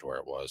memorized where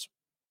it was,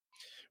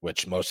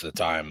 which most of the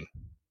time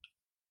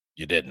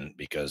you didn't,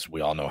 because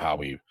we all know how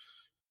we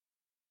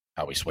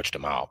switched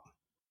them out.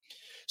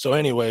 So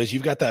anyways,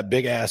 you've got that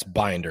big ass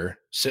binder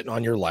sitting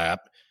on your lap.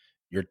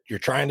 You're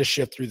trying to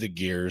shift through the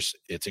gears.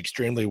 It's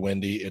extremely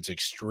windy. It's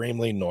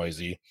extremely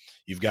noisy.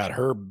 You've got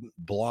her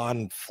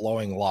blonde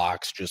flowing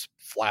locks just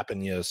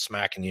flapping you,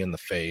 smacking you in the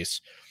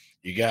face.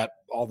 You got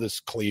all this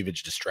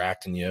cleavage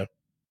distracting you.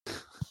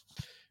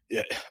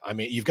 Yeah, I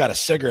mean, you've got a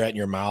cigarette in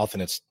your mouth,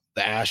 and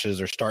the ashes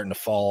are starting to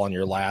fall on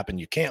your lap, and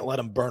you can't let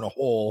them burn a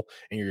hole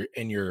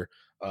in your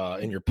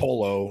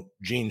polo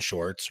jean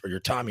shorts or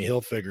your Tommy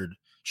Hilfiger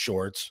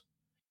shorts.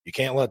 You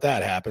can't let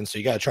that happen. So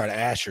you got to try to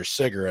ash your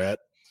cigarette,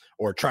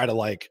 or try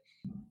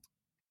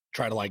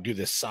to do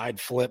this side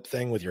flip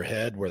thing with your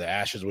head where the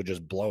ashes would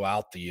just blow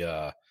out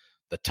the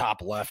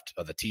top left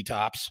of the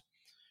T-tops.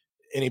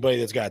 Anybody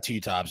that's got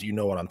T-tops, you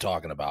know what I'm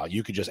talking about.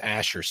 You could just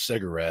ash your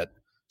cigarette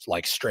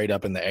like straight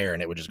up in the air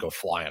and it would just go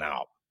flying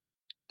out.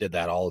 Did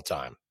that all the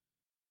time.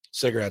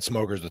 Cigarette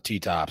smokers with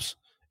T-tops,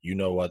 you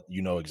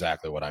know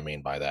exactly what I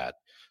mean by that.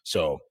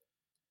 So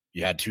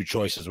you had two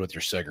choices with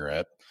your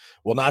cigarette.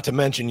 Well, not to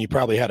mention you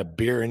probably had a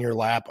beer in your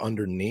lap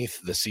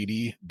underneath the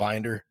CD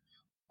binder,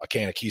 a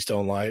can of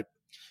Keystone Light.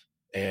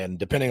 And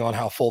depending on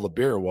how full the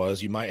beer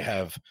was, you might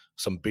have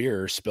some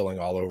beer spilling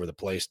all over the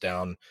place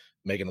down,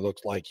 making it look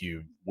like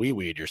you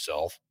wee-weed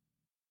yourself.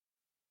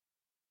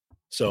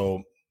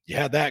 So you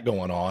had that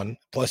going on.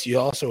 Plus you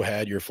also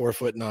had your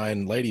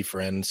 4'9" lady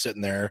friend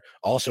sitting there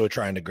also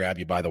trying to grab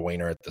you by the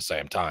wiener at the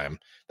same time.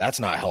 That's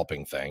not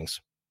helping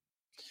things.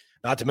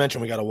 Not to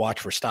mention we got to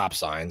watch for stop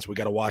signs. We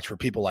got to watch for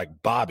people like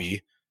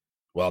Bobby.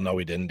 Well, no,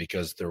 we didn't,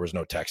 because there was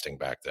no texting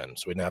back then.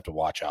 So we didn't have to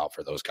watch out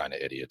for those kind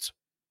of idiots.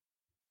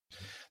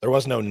 There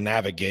was no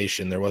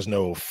navigation. There was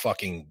no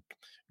fucking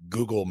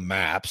Google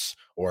Maps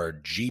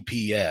or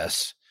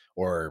GPS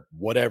or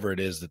whatever it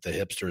is that the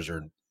hipsters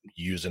are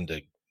using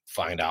to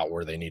find out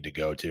where they need to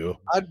go to.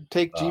 I'd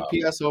take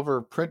GPS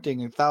over printing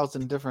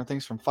 1,000 different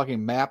things from fucking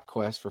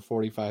MapQuest for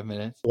 45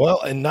 minutes.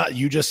 Well, and not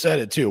you just said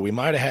it too. We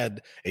might have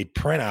had a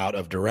printout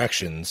of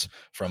directions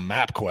from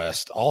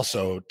MapQuest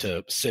also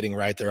to sitting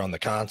right there on the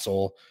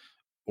console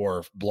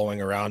or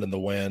blowing around in the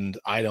wind.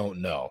 I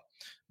don't know.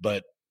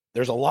 But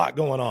there's a lot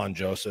going on,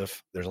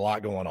 Joseph. There's a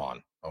lot going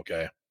on.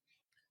 Okay.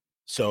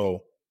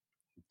 So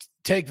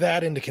take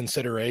that into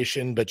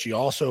consideration, but you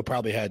also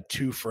probably had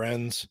 2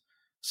 friends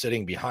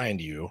sitting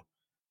behind you.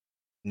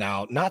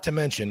 Now, not to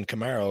mention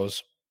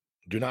Camaros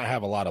do not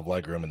have a lot of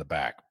legroom in the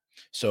back.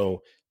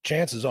 So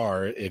chances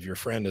are if your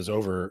friend is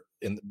over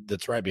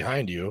that's right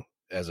behind you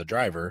as a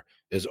driver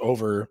is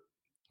over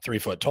 3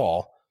 foot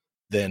tall,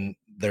 then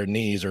their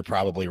knees are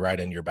probably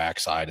right in your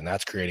backside. And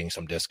that's creating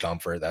some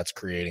discomfort. That's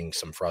creating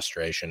some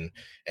frustration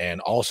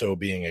and also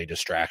being a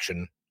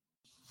distraction.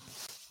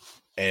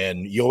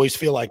 And you always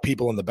feel like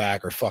people in the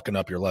back are fucking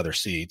up your leather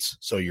seats.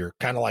 So you're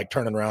kind of like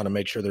turning around to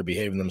make sure they're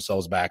behaving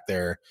themselves back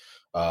there.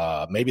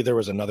 Maybe there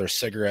was another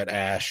cigarette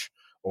ash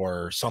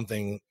or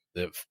something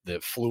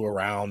that flew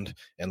around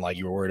and like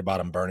you were worried about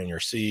them burning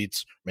your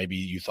seats. Maybe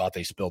you thought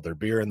they spilled their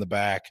beer in the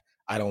back.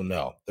 I don't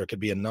know. There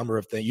could be a number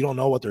of things. You don't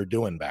know what they're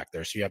doing back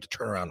there. So you have to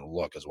turn around and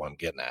look is what I'm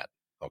getting at.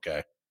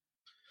 Okay.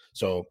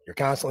 So you're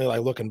constantly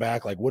like looking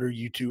back, like, what are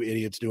you 2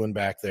 idiots doing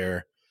back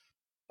there?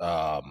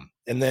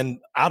 And then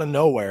out of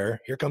nowhere,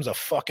 here comes a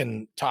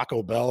fucking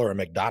Taco Bell or a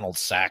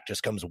McDonald's sack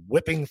just comes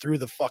whipping through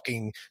the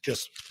fucking,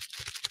 just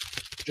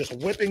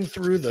whipping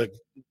through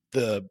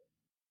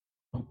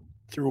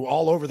through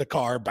all over the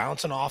car,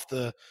 bouncing off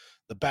the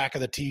back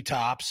of the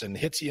T-tops and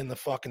hits you in the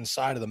fucking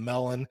side of the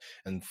melon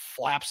and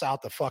flaps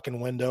out the fucking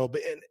window.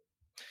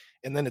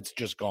 And then it's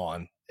just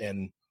gone.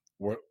 And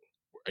are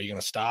you going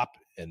to stop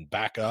and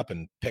back up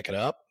and pick it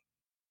up?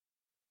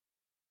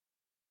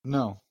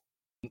 No.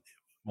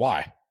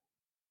 Why?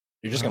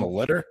 You're just going to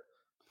litter?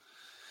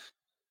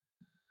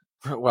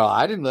 Well,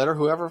 I didn't litter.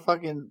 Whoever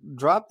fucking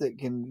dropped it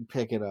can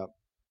pick it up.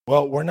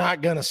 Well, we're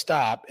not going to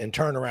stop and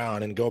turn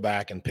around and go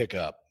back and pick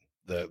up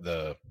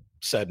the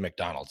said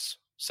McDonald's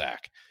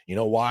sack. You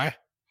know why?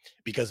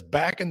 Because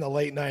back in the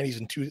late 90s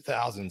and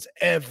 2000s,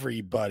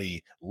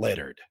 everybody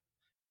littered.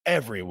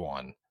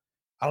 Everyone.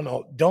 I don't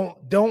know.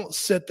 Don't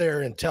sit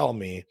there and tell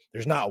me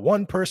there's not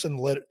one person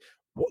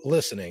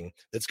listening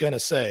that's going to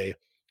say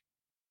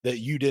that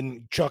you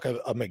didn't chuck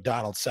a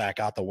McDonald's sack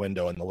out the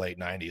window in the late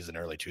 90s and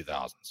early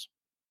 2000s.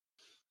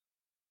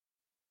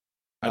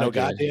 I know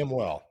goddamn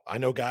well. I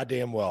know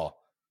damn well.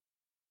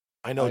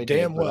 I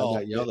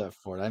got yelled at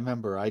for it. I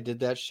remember I did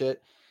that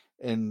shit,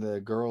 and the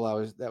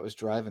girl that was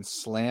driving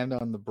slammed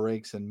on the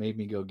brakes and made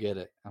me go get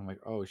it. I'm like,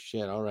 oh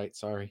shit, all right,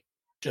 sorry.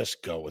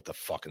 Just go with the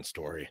fucking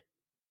story.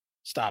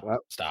 Stop.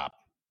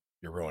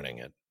 You're ruining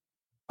it.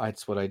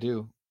 That's what I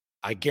do.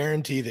 I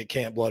guarantee that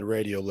Camp Blood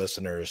Radio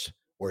listeners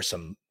were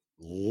some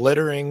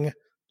littering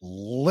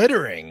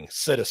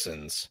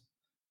citizens,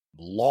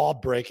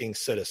 law-breaking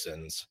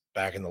citizens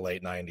back in the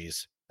late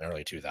 90s and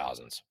early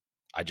 2000s.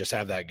 I just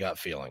have that gut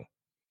feeling.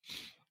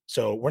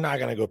 So we're not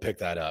going to go pick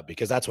that up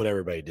because that's what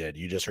everybody did.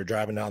 You just are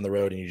driving down the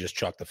road and you just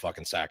chuck the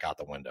fucking sack out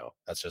the window.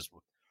 That's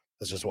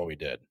just what we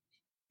did.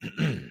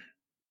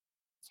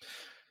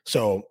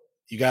 So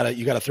you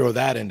gotta throw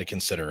that into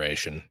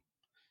consideration.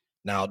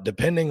 Now,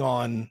 depending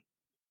on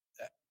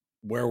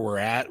where we're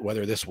at,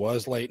 whether this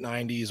was late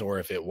 90s or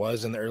if it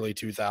was in the early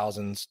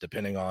 2000s,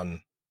 depending on,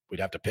 we'd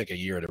have to pick a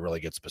year to really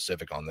get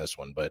specific on this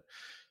one, but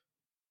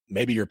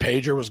maybe your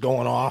pager was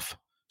going off.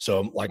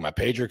 So like my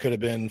pager could have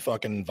been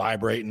fucking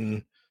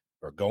vibrating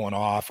or going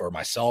off, or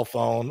my cell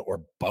phone,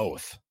 or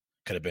both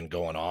could have been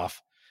going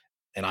off.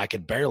 And I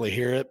could barely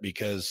hear it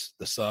because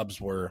the subs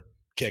were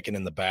kicking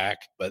in the back,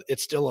 but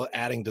it's still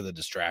adding to the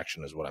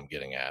distraction is what I'm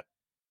getting at.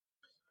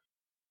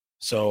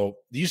 So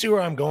do you see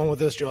where I'm going with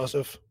this,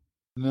 Joseph?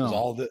 No.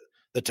 All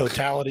the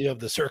totality of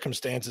the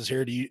circumstances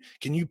here.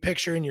 Can you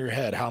picture in your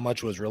head how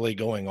much was really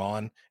going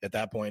on at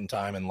that point in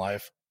time in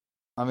life?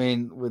 I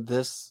mean, with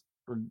this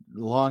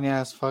long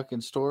ass fucking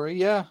story,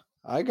 yeah,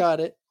 I got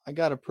it. I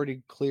got a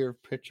pretty clear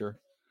picture.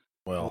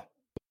 Well,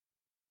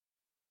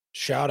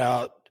 shout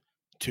out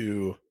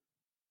to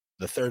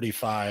the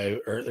 35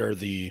 or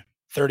the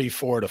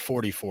 34 to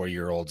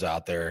 44-year-olds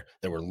out there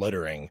that were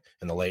littering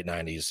in the late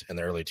 90s and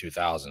the early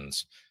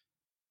 2000s.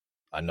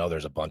 I know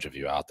there's a bunch of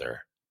you out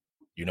there.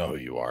 You know who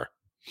you are.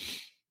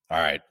 All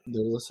right.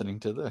 They're listening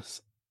to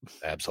this.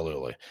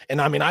 Absolutely. And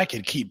I mean, I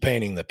could keep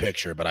painting the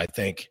picture, but I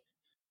think,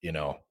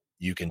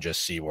 you can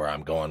just see where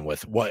I'm going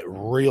with what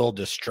real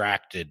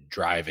distracted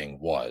driving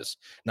was.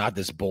 Not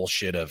this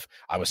bullshit of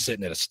I was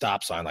sitting at a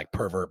stop sign like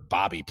pervert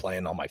Bobby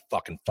playing on my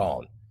fucking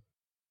phone.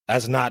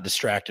 That's not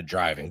distracted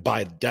driving.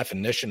 By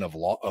definition of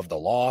the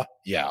law,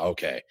 yeah,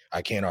 okay.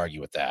 I can't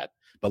argue with that.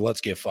 But let's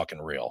get fucking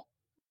real.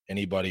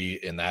 Anybody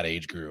in that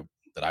age group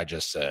that I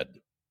just said,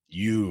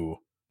 you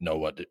know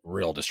what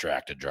real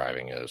distracted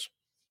driving is.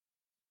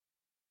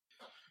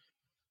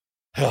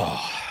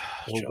 Oh,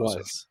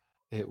 was.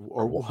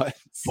 Or what?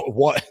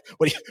 What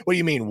do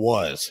you mean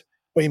was?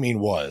 What do you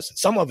mean was?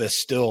 Some of us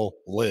still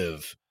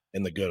live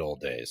in the good old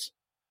days.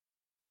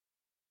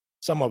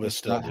 Some of us It's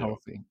still not do.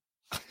 healthy.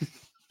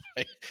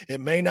 It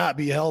may not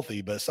be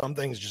healthy, but some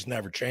things just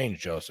never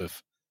change,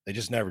 Joseph. They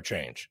just never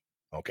change.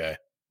 Okay.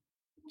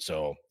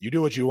 So you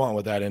do what you want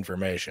with that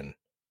information.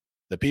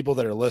 The people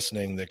that are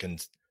listening that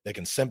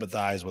can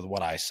sympathize with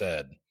what I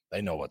said,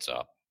 they know what's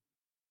up.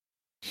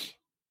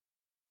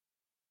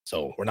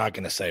 So we're not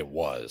going to say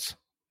was.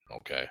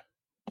 Okay.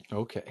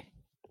 Okay.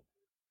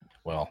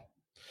 Well,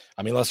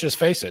 I mean, let's just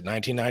face it.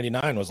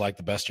 1999 was like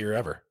the best year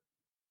ever.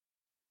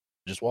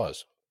 It just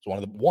was. It's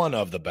one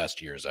of the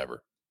best years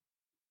ever.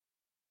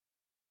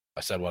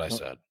 I said what I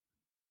said.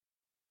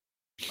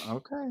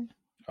 Okay.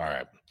 All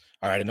right.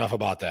 Enough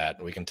about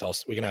that. We can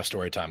have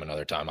story time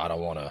another time. I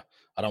don't want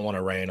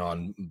to rain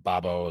on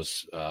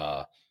Babo's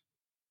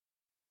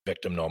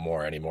victim no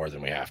more any more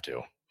than we have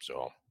to.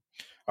 So,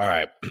 all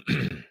right.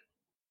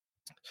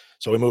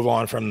 So we move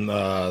on from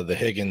the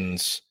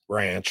Higgins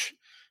Ranch,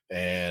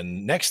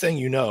 and next thing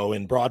you know,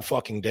 in broad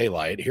fucking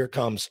daylight, here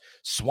comes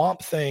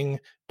Swamp Thing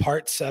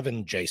Part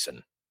 7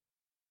 Jason.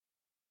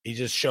 He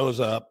just shows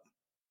up.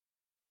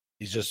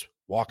 He's just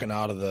walking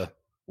out of the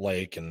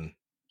lake and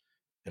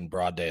in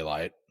broad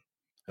daylight.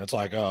 And it's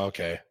like, oh,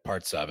 okay,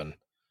 Part 7.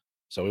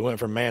 So we went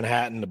from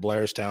Manhattan to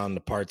Blairstown to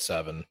Part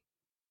 7.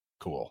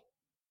 Cool.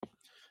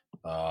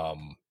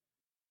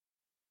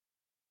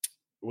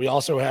 We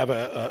also have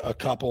a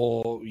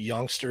couple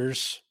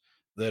youngsters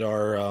that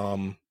are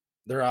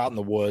they're out in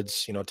the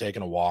woods,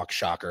 taking a walk.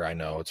 Shocker, I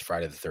know. It's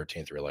Friday the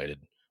 13th related.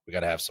 We got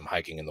to have some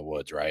hiking in the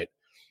woods, right?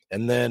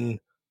 And then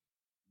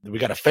we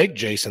got a fake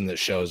Jason that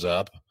shows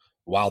up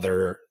while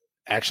they're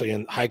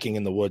actually hiking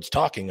in the woods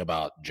talking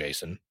about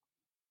Jason.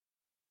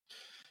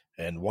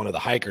 And one of the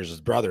hikers,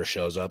 his brother,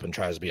 shows up and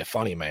tries to be a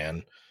funny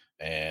man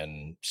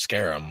and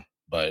scare him,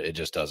 but it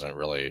just doesn't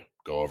really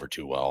go over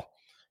too well.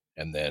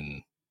 And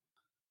then,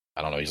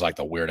 I don't know, he's like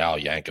the Weird Al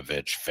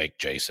Yankovic fake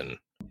Jason.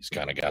 He's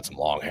kind of got some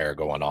long hair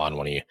going on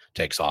when he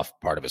takes off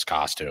part of his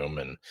costume.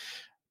 And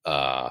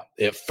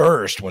at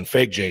first, when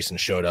fake Jason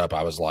showed up,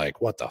 I was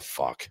like, what the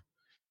fuck?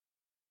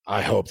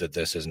 I hope that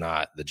this is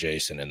not the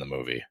Jason in the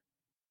movie,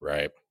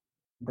 right?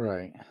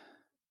 Right.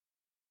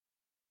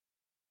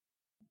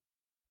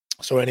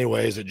 So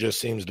anyways, it just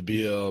seems to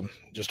be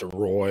just a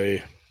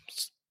Roy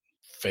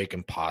fake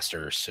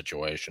imposter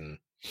situation.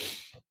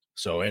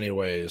 So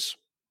anyways,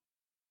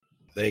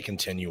 they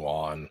continue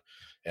on.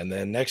 And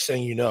then next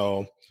thing you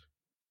know,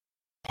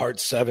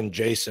 Part 7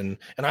 Jason,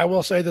 and I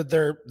will say that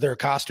their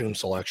costume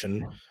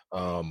selection,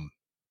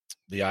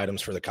 the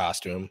items for the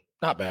costume,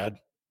 not bad.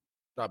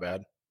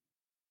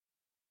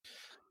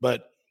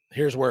 But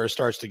here's where it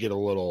starts to get a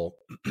little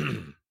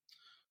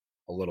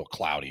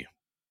cloudy.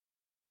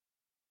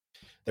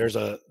 There's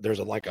a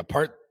like a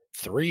Part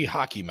 3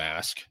 hockey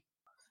mask,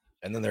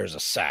 and then there's a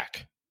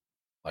sack,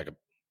 like a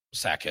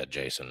sackhead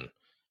Jason.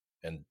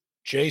 And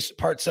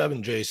Part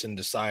 7 Jason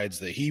decides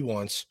that he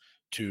wants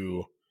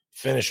to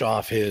finish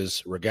off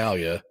his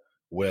regalia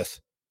with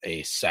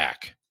a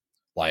sack.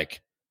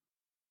 Like,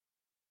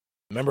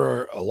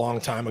 remember a long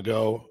time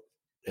ago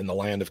in the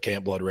land of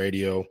Camp Blood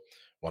Radio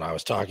when I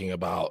was talking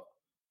about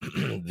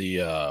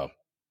the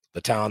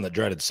Town That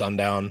Dreaded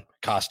Sundown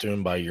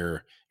costume by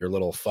your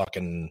little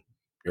fucking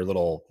your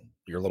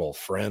little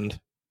friend?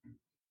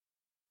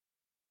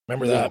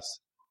 Remember that?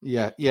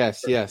 Yeah.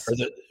 Yes.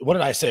 What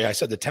did I say? I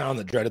said the Town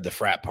That Dreaded the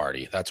Frat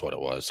Party. That's what it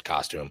was.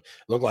 Costume. It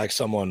looked like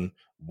someone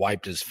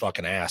wiped his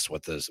fucking ass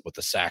with the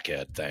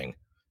sackhead thing.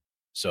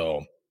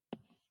 So,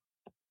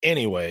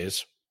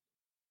 anyways,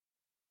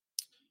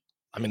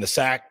 I mean, the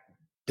sack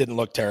didn't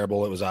look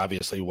terrible. It was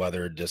obviously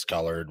weathered,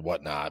 discolored,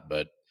 whatnot,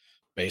 but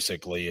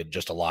basically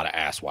just a lot of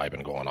ass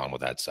wiping going on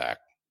with that sack.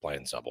 Plain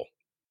and simple.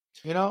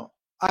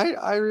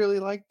 I really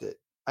liked it.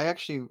 I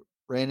actually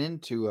ran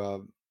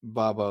into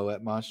Bobo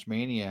at Monster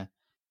Mania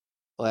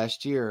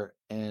last year,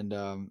 and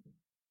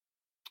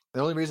the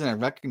only reason I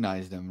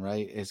recognized him,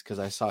 right, is because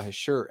I saw his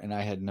shirt and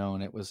I had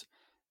known he was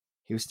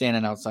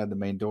standing outside the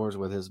main doors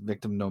with his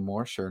Victim No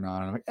More shirt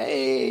on. And I'm like,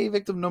 hey,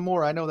 Victim No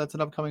More, I know that's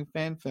an upcoming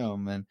fan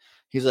film. And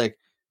he's like,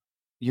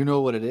 you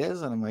know what it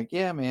is? And I'm like,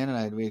 yeah, man.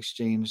 And we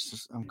exchanged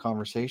some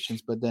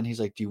conversations, but then he's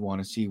like, do you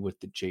want to see what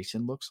the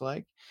Jason looks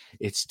like?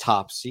 It's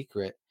top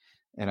secret.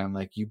 And I'm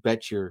like, you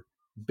bet your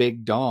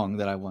big dong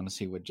that I want to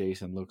see what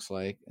Jason looks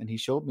like. And he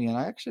showed me, and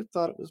I actually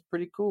thought it was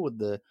pretty cool with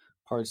the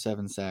Part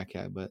 7 sack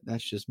hat, but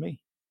that's just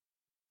me.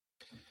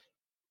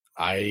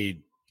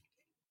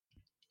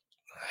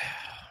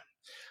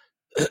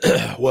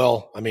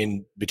 Well, I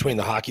mean, between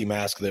the hockey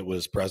mask that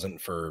was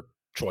present for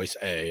choice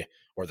A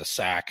or the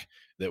sack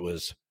that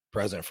was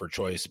present for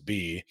choice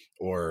B,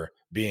 or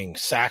being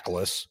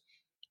sackless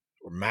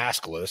or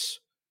maskless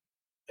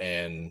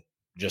and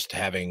just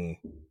having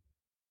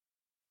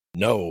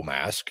no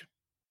mask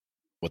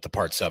with the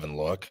Part 7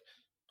 look,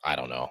 I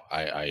don't know.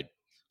 I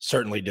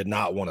certainly did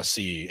not want to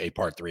see a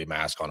Part 3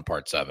 mask on a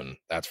Part 7.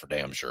 That's for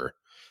damn sure.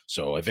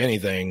 So if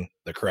anything,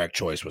 the correct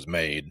choice was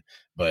made,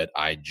 but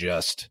I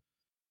just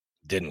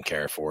didn't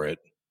care for it.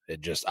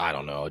 It just, I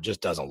don't know. It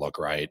just doesn't look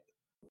right.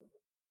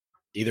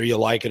 Either you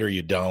like it or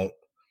you don't.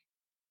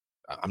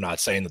 I'm not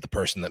saying that the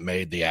person that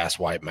made the ass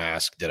wipe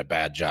mask did a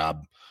bad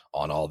job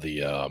on all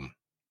the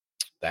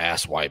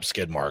ass wipe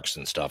skid marks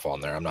and stuff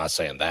on there. I'm not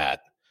saying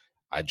that.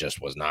 I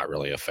just was not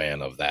really a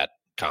fan of that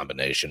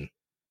combination.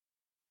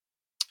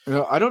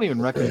 I don't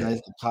even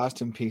recognize the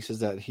costume pieces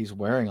that he's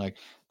wearing. Like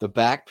the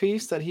back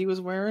piece that he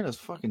was wearing is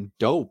fucking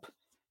dope.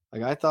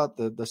 Like I thought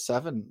the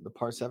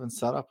part 7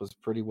 setup was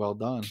pretty well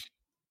done.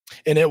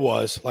 And it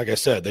was, like I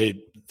said,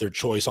 their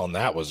choice on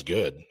that was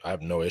good. I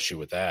have no issue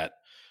with that.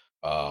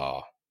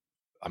 I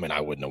mean,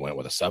 I wouldn't have went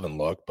with a 7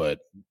 look, but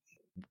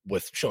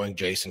with showing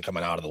Jason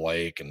coming out of the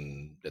lake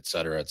and et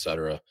cetera,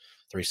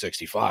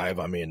 365,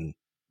 I mean,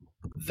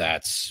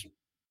 it's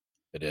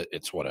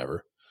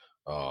whatever.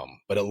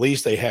 But at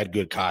least they had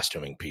good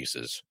costuming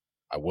pieces.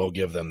 I will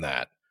give them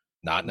that.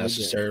 Not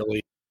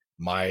necessarily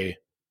my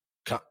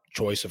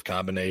choice of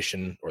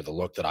combination or the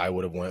look that I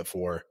would have went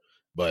for,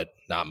 but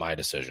not my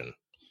decision.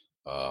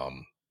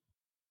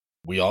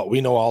 We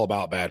know all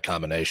about bad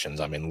combinations.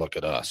 I mean, look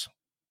at us.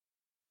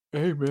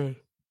 Hey, man.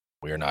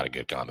 We are not a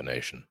good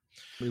combination.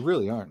 We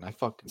really aren't. I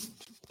fucking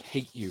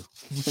hate you.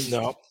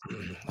 No,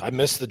 I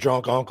miss the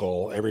drunk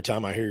uncle every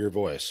time I hear your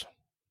voice.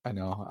 I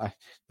know.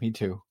 Me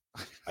too.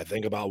 I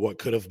think about what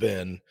could have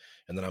been,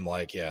 and then I'm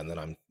like, yeah, and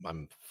then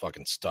I'm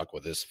fucking stuck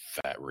with this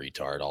fat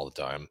retard all the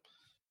time.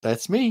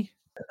 That's me.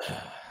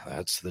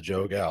 That's the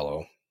Joe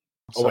Gallo.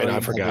 Oh wait, I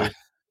forgot.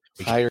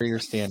 Higher your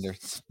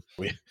standards.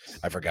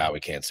 I forgot we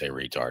can't say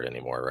retard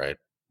anymore, right?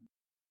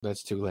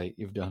 That's too late.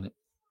 You've done it.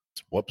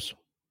 Whoops.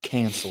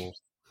 Canceled.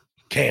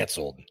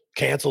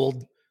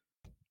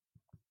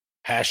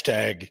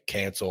 Hashtag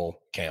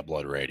cancel Camp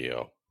Blood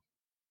Radio.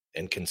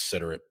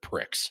 Inconsiderate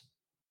pricks.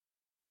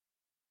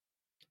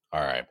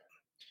 All right.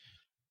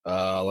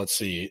 Let's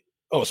see.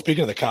 Oh,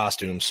 speaking of the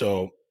costume,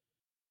 so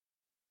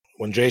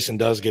when Jason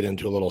does get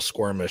into a little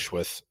skirmish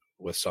with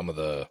some of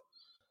the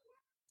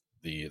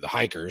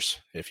hikers,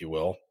 if you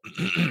will,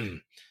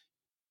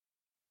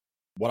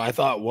 what I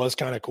thought was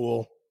kind of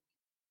cool,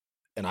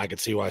 and I could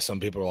see why some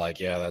people are like,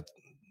 yeah, that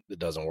it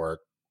doesn't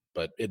work,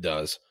 but it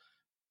does.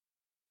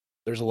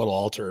 There's a little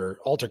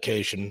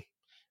altercation,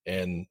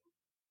 and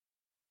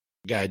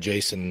the guy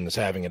Jason is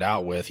having it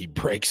out with, he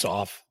breaks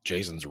off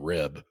Jason's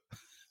rib.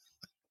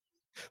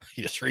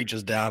 He just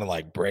reaches down and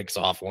like breaks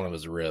off one of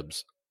his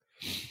ribs.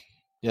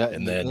 Yeah,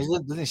 and then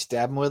doesn't he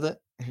stab him with it?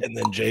 And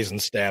then Jason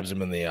stabs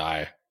him in the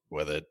eye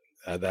with it.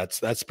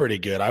 That's pretty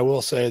good. I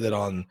will say that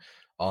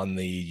on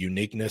the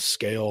uniqueness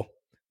scale,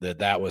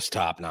 that was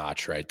top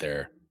notch right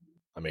there.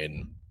 I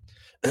mean,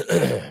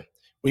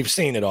 we've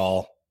seen it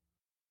all.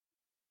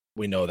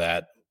 We know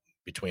that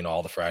between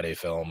all the Friday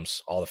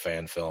films, all the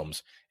fan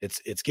films,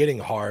 it's getting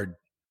hard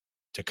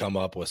to come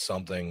up with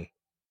something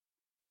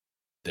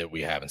that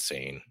we haven't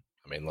seen.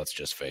 I mean, let's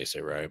just face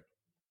it, right?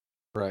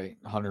 Right,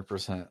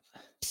 100%.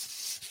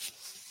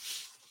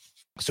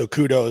 So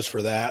kudos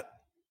for that.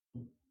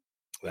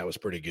 That was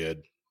pretty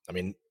good. I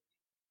mean,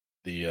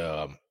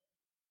 the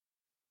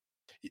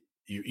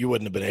you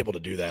wouldn't have been able to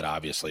do that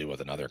obviously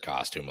with another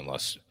costume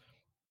unless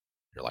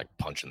you're like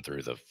punching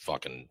through the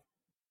fucking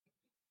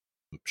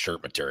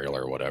shirt material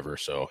or whatever.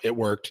 So it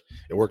worked.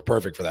 It worked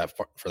perfect for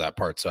that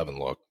part 7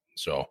 look.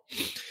 So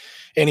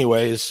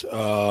anyways,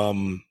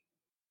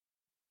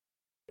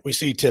 we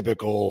see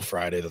typical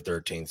Friday the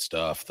 13th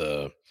stuff.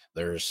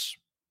 There's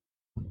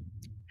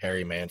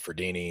Harry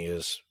Manfredini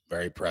is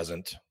very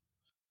present.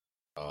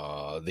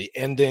 The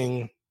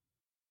ending,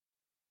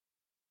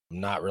 I'm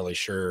not really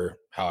sure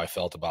how I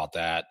felt about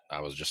that.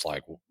 I was just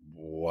like,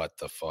 what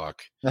the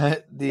fuck?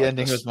 The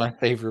ending was my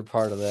favorite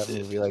part of that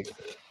movie. Like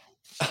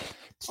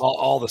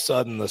all of a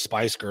sudden the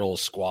Spice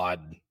Girls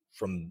squad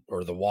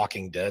or the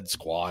Walking Dead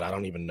squad, I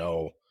don't even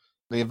know.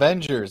 The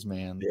Avengers,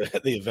 man.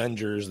 The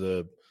Avengers,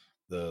 the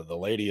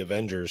Lady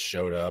Avengers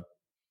showed up,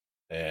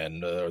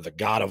 and the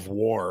God of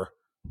War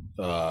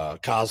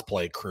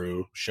cosplay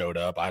crew showed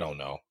up. I don't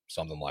know,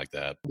 something like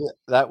that. Yeah,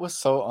 that was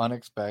so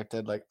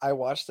unexpected. Like I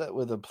watched that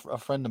with a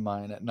friend of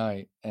mine at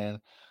night, and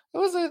it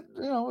was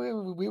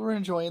we were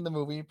enjoying the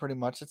movie pretty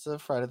much. It's a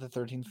Friday the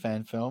 13th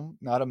fan film,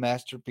 not a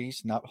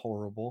masterpiece, not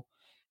horrible.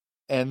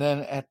 And then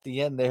at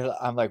the end there,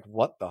 I'm like,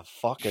 what the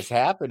fuck is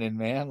happening,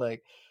 man?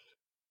 Like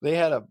they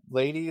had a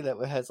lady that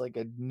has like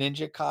a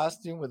ninja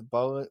costume with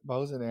bows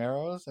and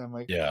arrows. And I'm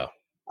like, yeah.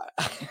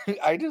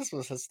 I just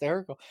was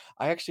hysterical.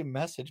 I actually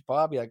messaged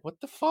Bobby like,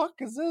 what the fuck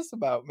is this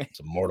about me? It's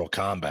a Mortal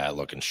Kombat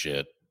looking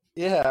shit.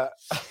 Yeah,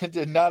 I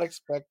did not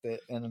expect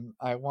it. And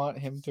I want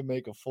him to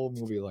make a full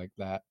movie like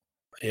that.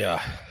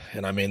 Yeah.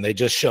 And I mean, they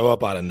just show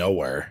up out of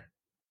nowhere.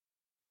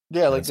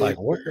 Yeah, like they're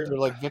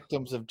like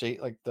victims of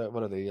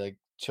what are they, like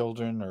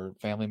children or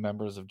family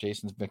members of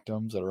Jason's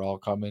victims that are all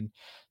coming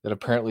that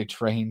apparently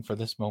train for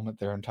this moment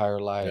their entire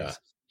lives.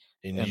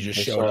 Yeah. And you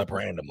just showed up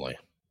randomly.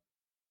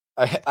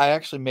 I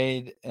actually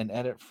made an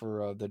edit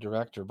for the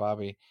director,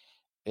 Bobby,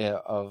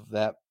 of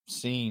that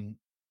scene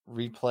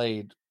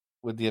replayed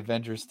with the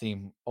Avengers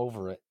theme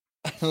over it.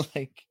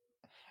 Like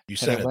you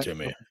sent it to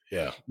me.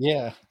 Yeah.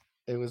 Yeah.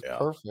 It was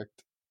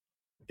perfect.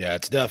 Yeah,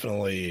 it's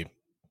definitely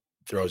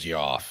throws you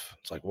off.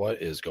 It's like,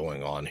 what is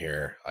going on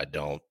here? I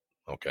don't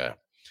Okay.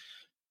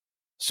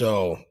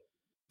 So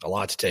a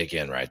lot to take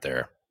in right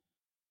there.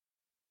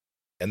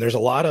 And there's a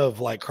lot of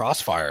like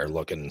Crossfire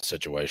looking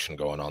situation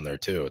going on there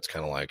too. It's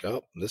kind of like,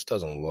 oh, this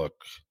doesn't look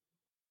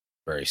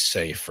very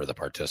safe for the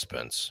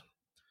participants.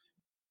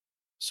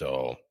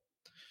 So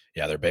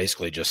yeah, they're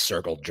basically just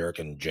circle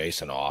jerking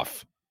Jason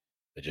off.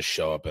 They just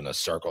show up in a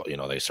circle,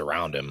 they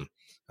surround him,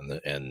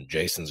 and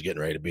Jason's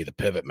getting ready to be the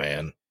pivot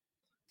man.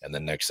 And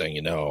then next thing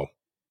you know,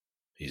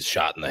 he's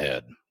shot in the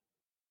head.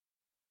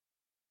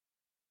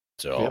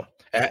 So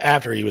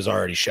after he was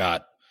already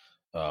shot,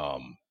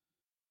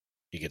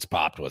 he gets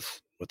popped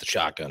with the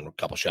shotgun, a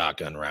couple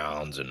shotgun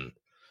rounds, and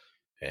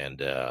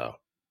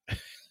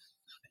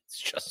it's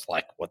just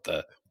like, what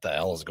the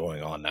hell is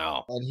going on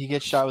now? And he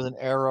gets shot with an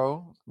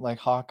arrow, like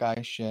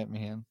Hawkeye shit,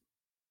 man.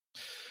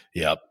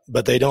 Yep,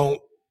 but they don't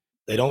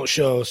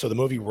show. So the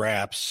movie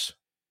wraps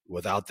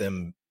without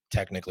them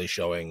technically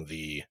showing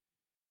the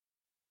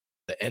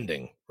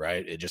ending,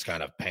 right? It just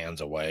kind of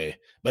pans away.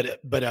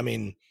 But I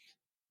mean,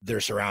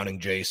 they're surrounding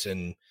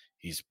Jason.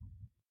 They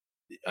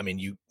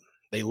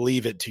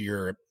leave it to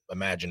your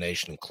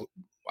imagination.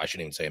 I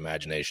shouldn't even say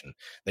imagination.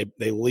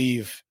 They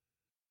leave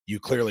you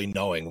clearly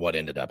knowing what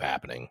ended up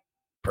happening,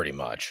 pretty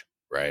much,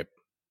 right?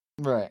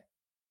 Right.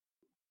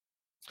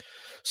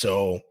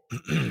 So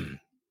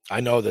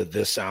I know that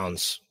this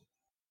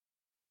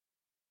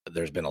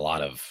there's been a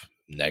lot of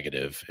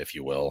negative, if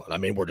you will. And I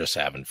mean, we're just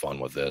having fun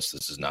with this.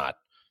 This is not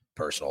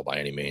personal by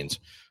any means.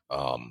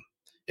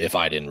 If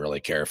I didn't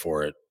really care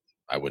for it,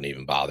 I wouldn't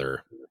even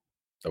bother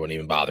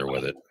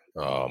with it.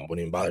 Wouldn't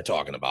even bother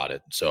talking about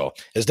it. So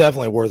it's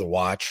definitely worth a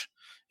watch.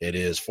 It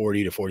is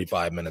 40 to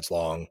 45 minutes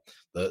long.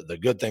 The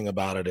good thing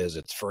about it is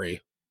it's free.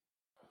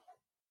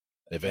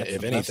 If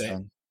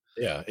anything,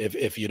 yeah,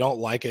 if you don't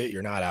like it,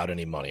 you're not out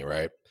any money,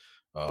 right?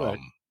 Right.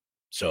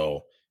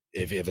 So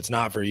if it's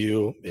not for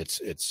you,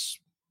 it's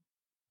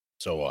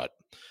so what?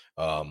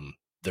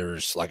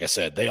 There's, like I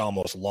said, they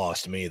almost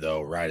lost me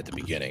though right at the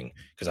beginning,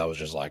 because I was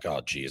just like,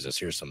 oh Jesus,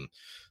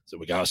 so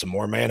we got some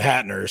more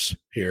Manhattaners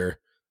here,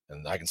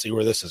 and I can see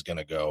where this is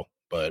gonna go.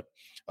 But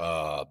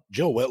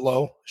Jill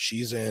Whitlow,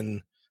 she's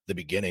in the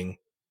beginning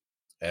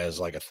as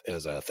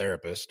a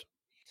therapist,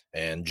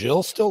 and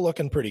Jill's still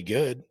looking pretty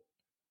good.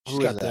 She's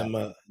got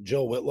them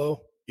Jill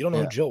Whitlow. You don't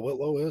know who Jill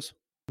Whitlow is?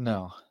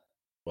 No.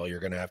 Well,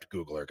 you're gonna have to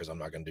Google her, because I'm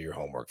not gonna do your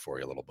homework for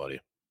you, little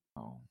buddy.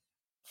 Oh,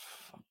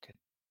 fuck it.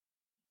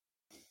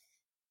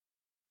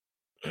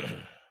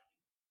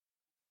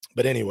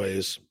 But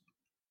anyways,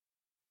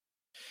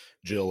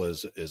 Jill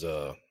is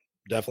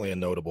definitely a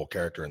notable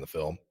character in the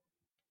film,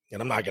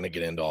 and I'm not going to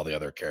get into all the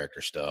other character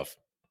stuff.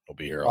 We'll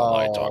be here all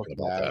night talking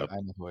about that.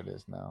 I know who it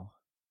is now.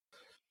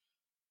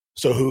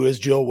 So who is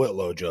Jill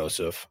Whitlow,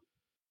 Joseph?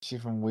 She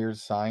from Weird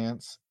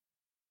Science.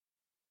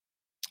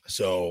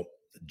 So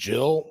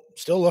Jill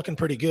still looking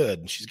pretty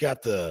good. She's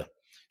got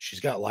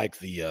like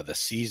the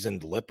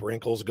seasoned lip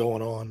wrinkles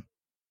going on.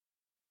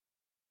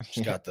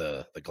 She's got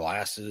the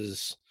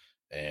glasses,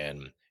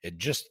 and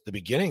the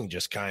beginning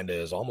just kind of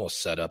is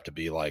almost set up to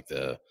be like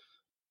the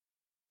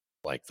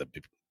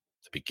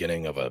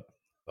beginning of a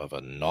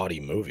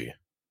naughty movie.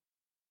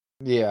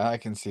 Yeah, I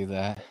can see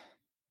that.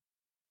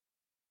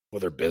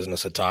 With her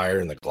business attire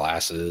and the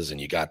glasses,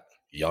 and you got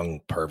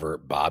young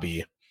pervert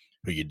Bobby,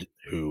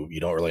 who you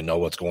don't really know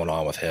what's going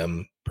on with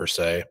him per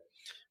se.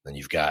 Then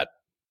you've got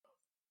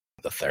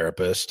the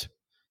therapist,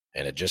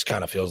 and it just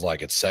kind of feels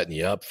like it's setting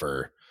you up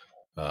for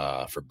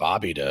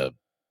Bobby to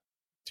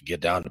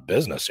get down to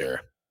business here.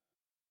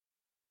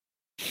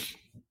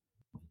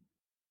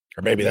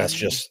 Or maybe that's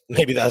just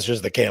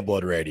the Camp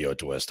Blood Radio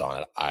twist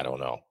on it. I don't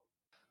know.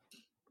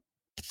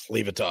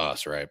 Leave it to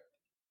us, right?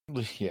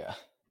 Yeah.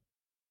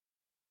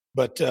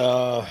 But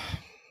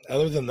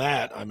other than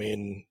that, I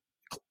mean,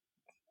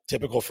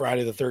 typical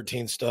Friday the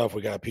 13th stuff.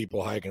 We got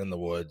people hiking in the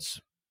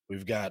woods.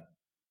 We've got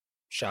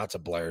shots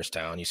of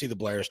Blairstown. You see the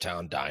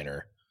Blairstown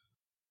diner.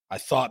 I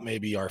thought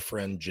maybe our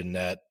friend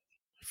Jeanette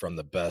from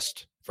the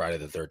Best Friday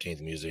the 13th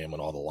Museum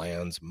and All the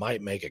Lands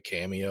might make a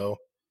cameo.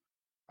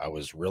 I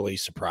was really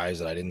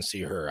surprised that I didn't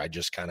see her. I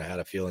just kind of had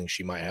a feeling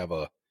she might have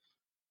a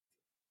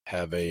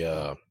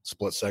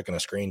split second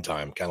of screen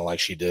time, kind of like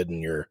she did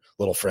in your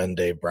little friend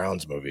Dave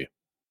Brown's movie.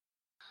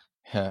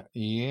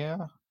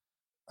 Yeah.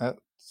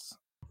 That's...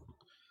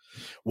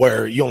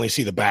 Where you only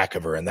see the back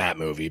of her in that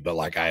movie, but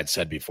like I had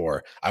said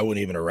before, I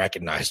wouldn't even have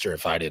recognized her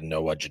if I didn't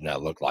know what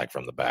Jeanette looked like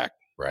from the back,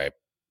 right?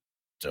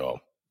 So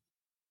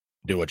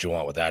do what you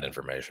want with that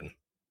information.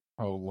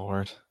 Oh,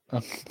 Lord.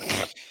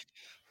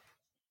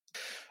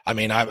 I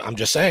mean, I'm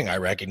just saying I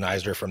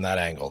recognized her from that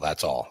angle.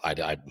 That's all.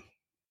 I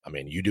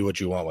mean, you do what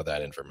you want with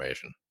that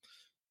information.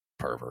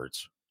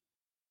 Perverts.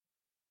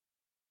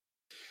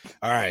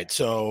 All right.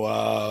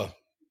 So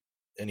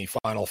any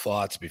final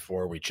thoughts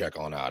before we check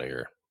on out of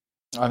here?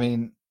 I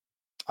mean,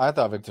 I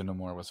thought Victor No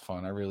More was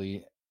fun.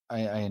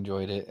 I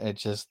enjoyed it. It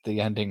just, the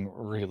ending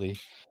really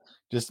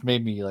just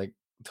made me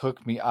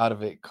took me out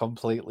of it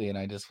completely, and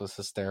I just was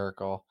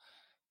hysterical.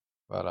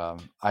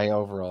 But I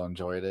overall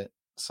enjoyed it.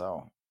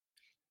 So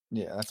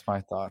yeah, that's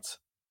my thoughts.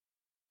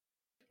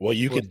 Well,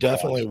 you worth could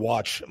definitely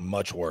watch. watch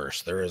much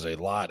worse. There is a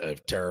lot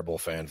of terrible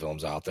fan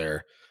films out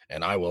there,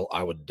 and I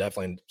would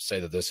definitely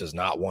say that this is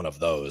not one of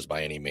those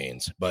by any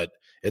means, but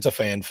it's a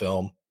fan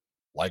film.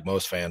 Like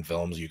most fan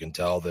films, you can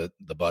tell that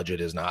the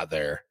budget is not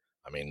there.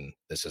 I mean,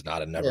 this is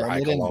not a Never Yeah, and they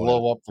Hike didn't Alone.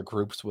 blow up the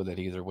groups with it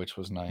either, which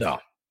was nice. No,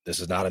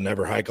 this is not a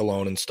Never Hike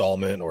Alone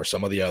installment or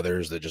some of the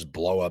others that just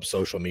blow up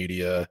social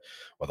media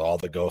with all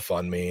the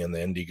GoFundMe and the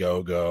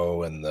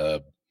Indiegogo and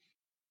the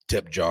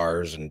tip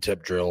jars and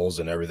tip drills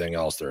and everything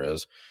else there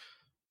is.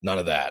 None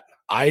of that.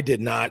 I did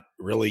not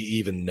really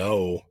even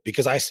know,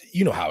 because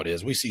you know how it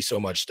is. We see so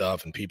much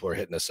stuff and people are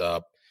hitting us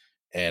up,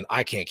 and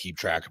I can't keep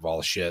track of all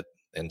the shit.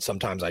 And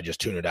sometimes I just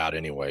tune it out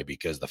anyway,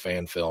 because the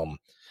fan film,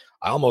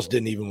 I almost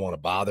didn't even want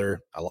to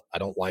bother. I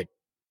don't want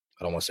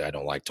to say I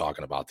don't like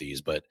talking about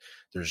these, but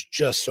there's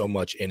just so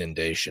much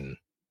inundation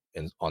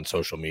on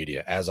social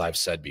media. As I've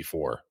said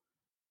before,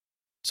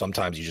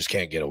 sometimes you just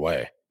can't get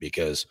away,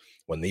 because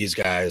when these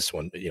guys,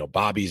 when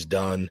Bobby's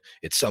done,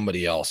 it's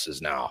somebody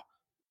else's now.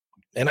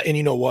 And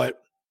you know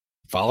what?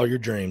 Follow your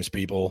dreams,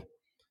 people.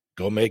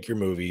 Go make your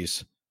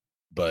movies.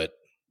 But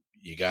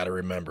you got to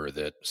remember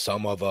that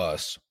some of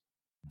us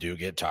do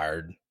get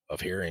tired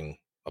of hearing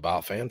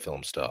about fan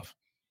film stuff.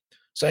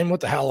 Same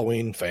with the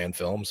Halloween fan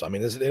films. I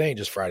mean, it ain't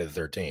just Friday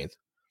the 13th.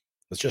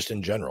 It's just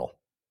in general.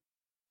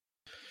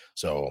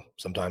 So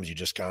sometimes you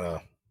just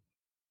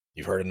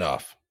you've heard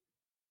enough.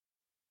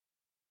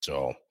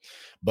 So,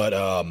 but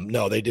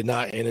no, they did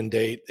not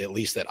inundate, at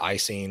least that I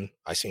seen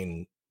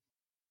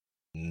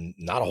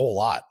not a whole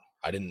lot.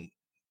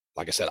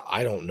 Like I said,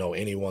 I don't know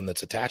anyone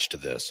that's attached to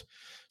this.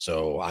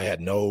 So I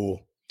had no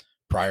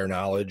prior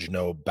knowledge,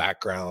 no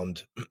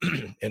background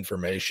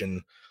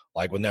information,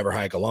 like with Never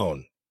Hike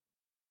Alone.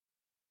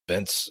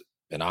 Vince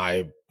and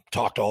I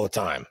talked all the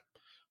time,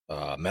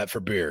 met for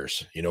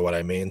beers, you know what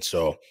I mean?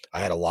 So I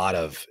had a lot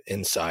of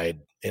inside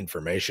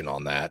information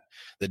on that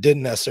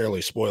didn't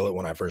necessarily spoil it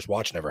when I first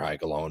watched Never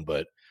Hike Alone,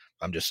 but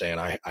I'm just saying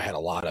I had a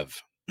lot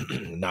of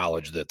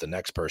knowledge that the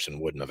next person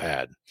wouldn't have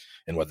had.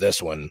 And with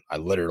this one, I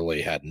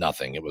literally had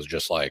nothing. It was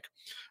just like,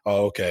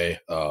 oh, okay.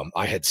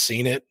 I had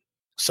seen it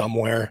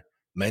somewhere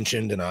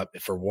mentioned, and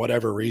for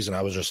whatever reason,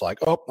 I was just like,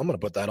 oh, I'm going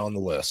to put that on the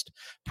list.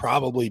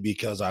 Probably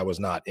because I was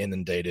not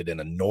inundated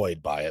and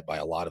annoyed by it, by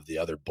a lot of the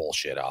other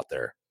bullshit out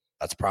there.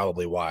 That's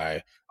probably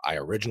why I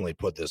originally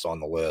put this on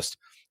the list.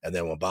 And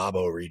then when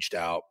Bobo reached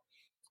out,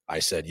 I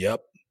said,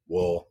 yep,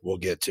 we'll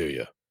get to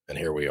you. And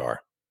here we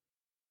are.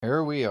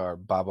 Here we are,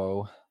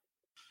 Bobo.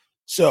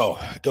 So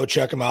go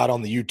check them out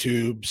on the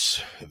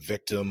YouTubes,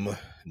 Victim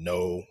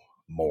No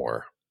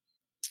More.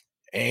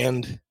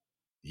 And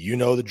you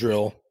know the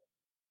drill.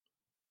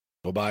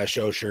 Go buy a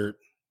show shirt,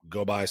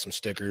 go buy some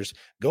stickers,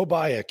 go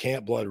buy a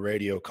Camp Blood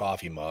Radio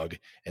coffee mug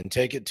and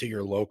take it to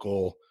your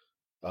local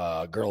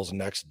Girls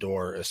Next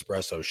Door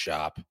espresso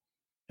shop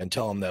and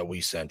tell them that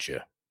we sent you.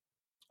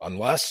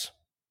 Unless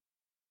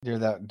you're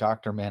that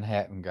Dr.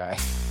 Manhattan guy.